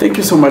 honestly. Thank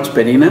you so much,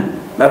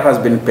 Peninah. That has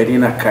been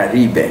Peninah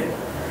Karibe,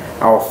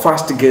 our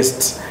first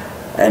guest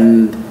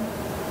and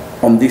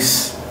on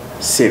this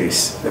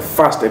series, the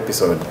first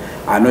episode.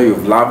 I know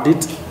you've loved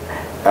it.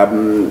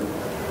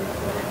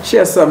 She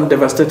has some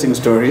devastating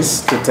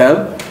stories to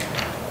tell,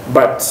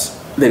 but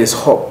there is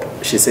hope.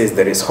 She says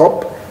there is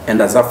hope,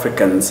 and as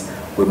Africans,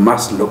 we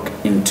must look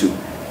into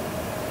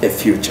a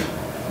future.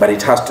 But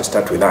it has to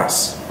start with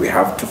us. We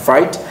have to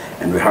fight,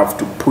 and we have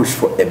to push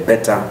for a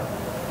better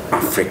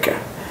Africa.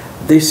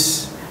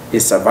 This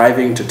is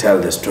Surviving to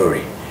Tell the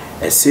Story,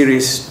 a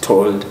series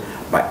told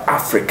by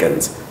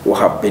Africans who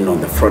have been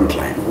on the front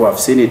line, who have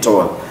seen it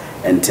all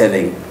and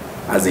telling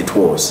as it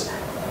was.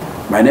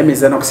 My name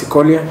is Enoch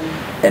Sikolia,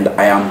 and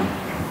I am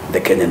the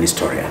Kenyan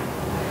historian.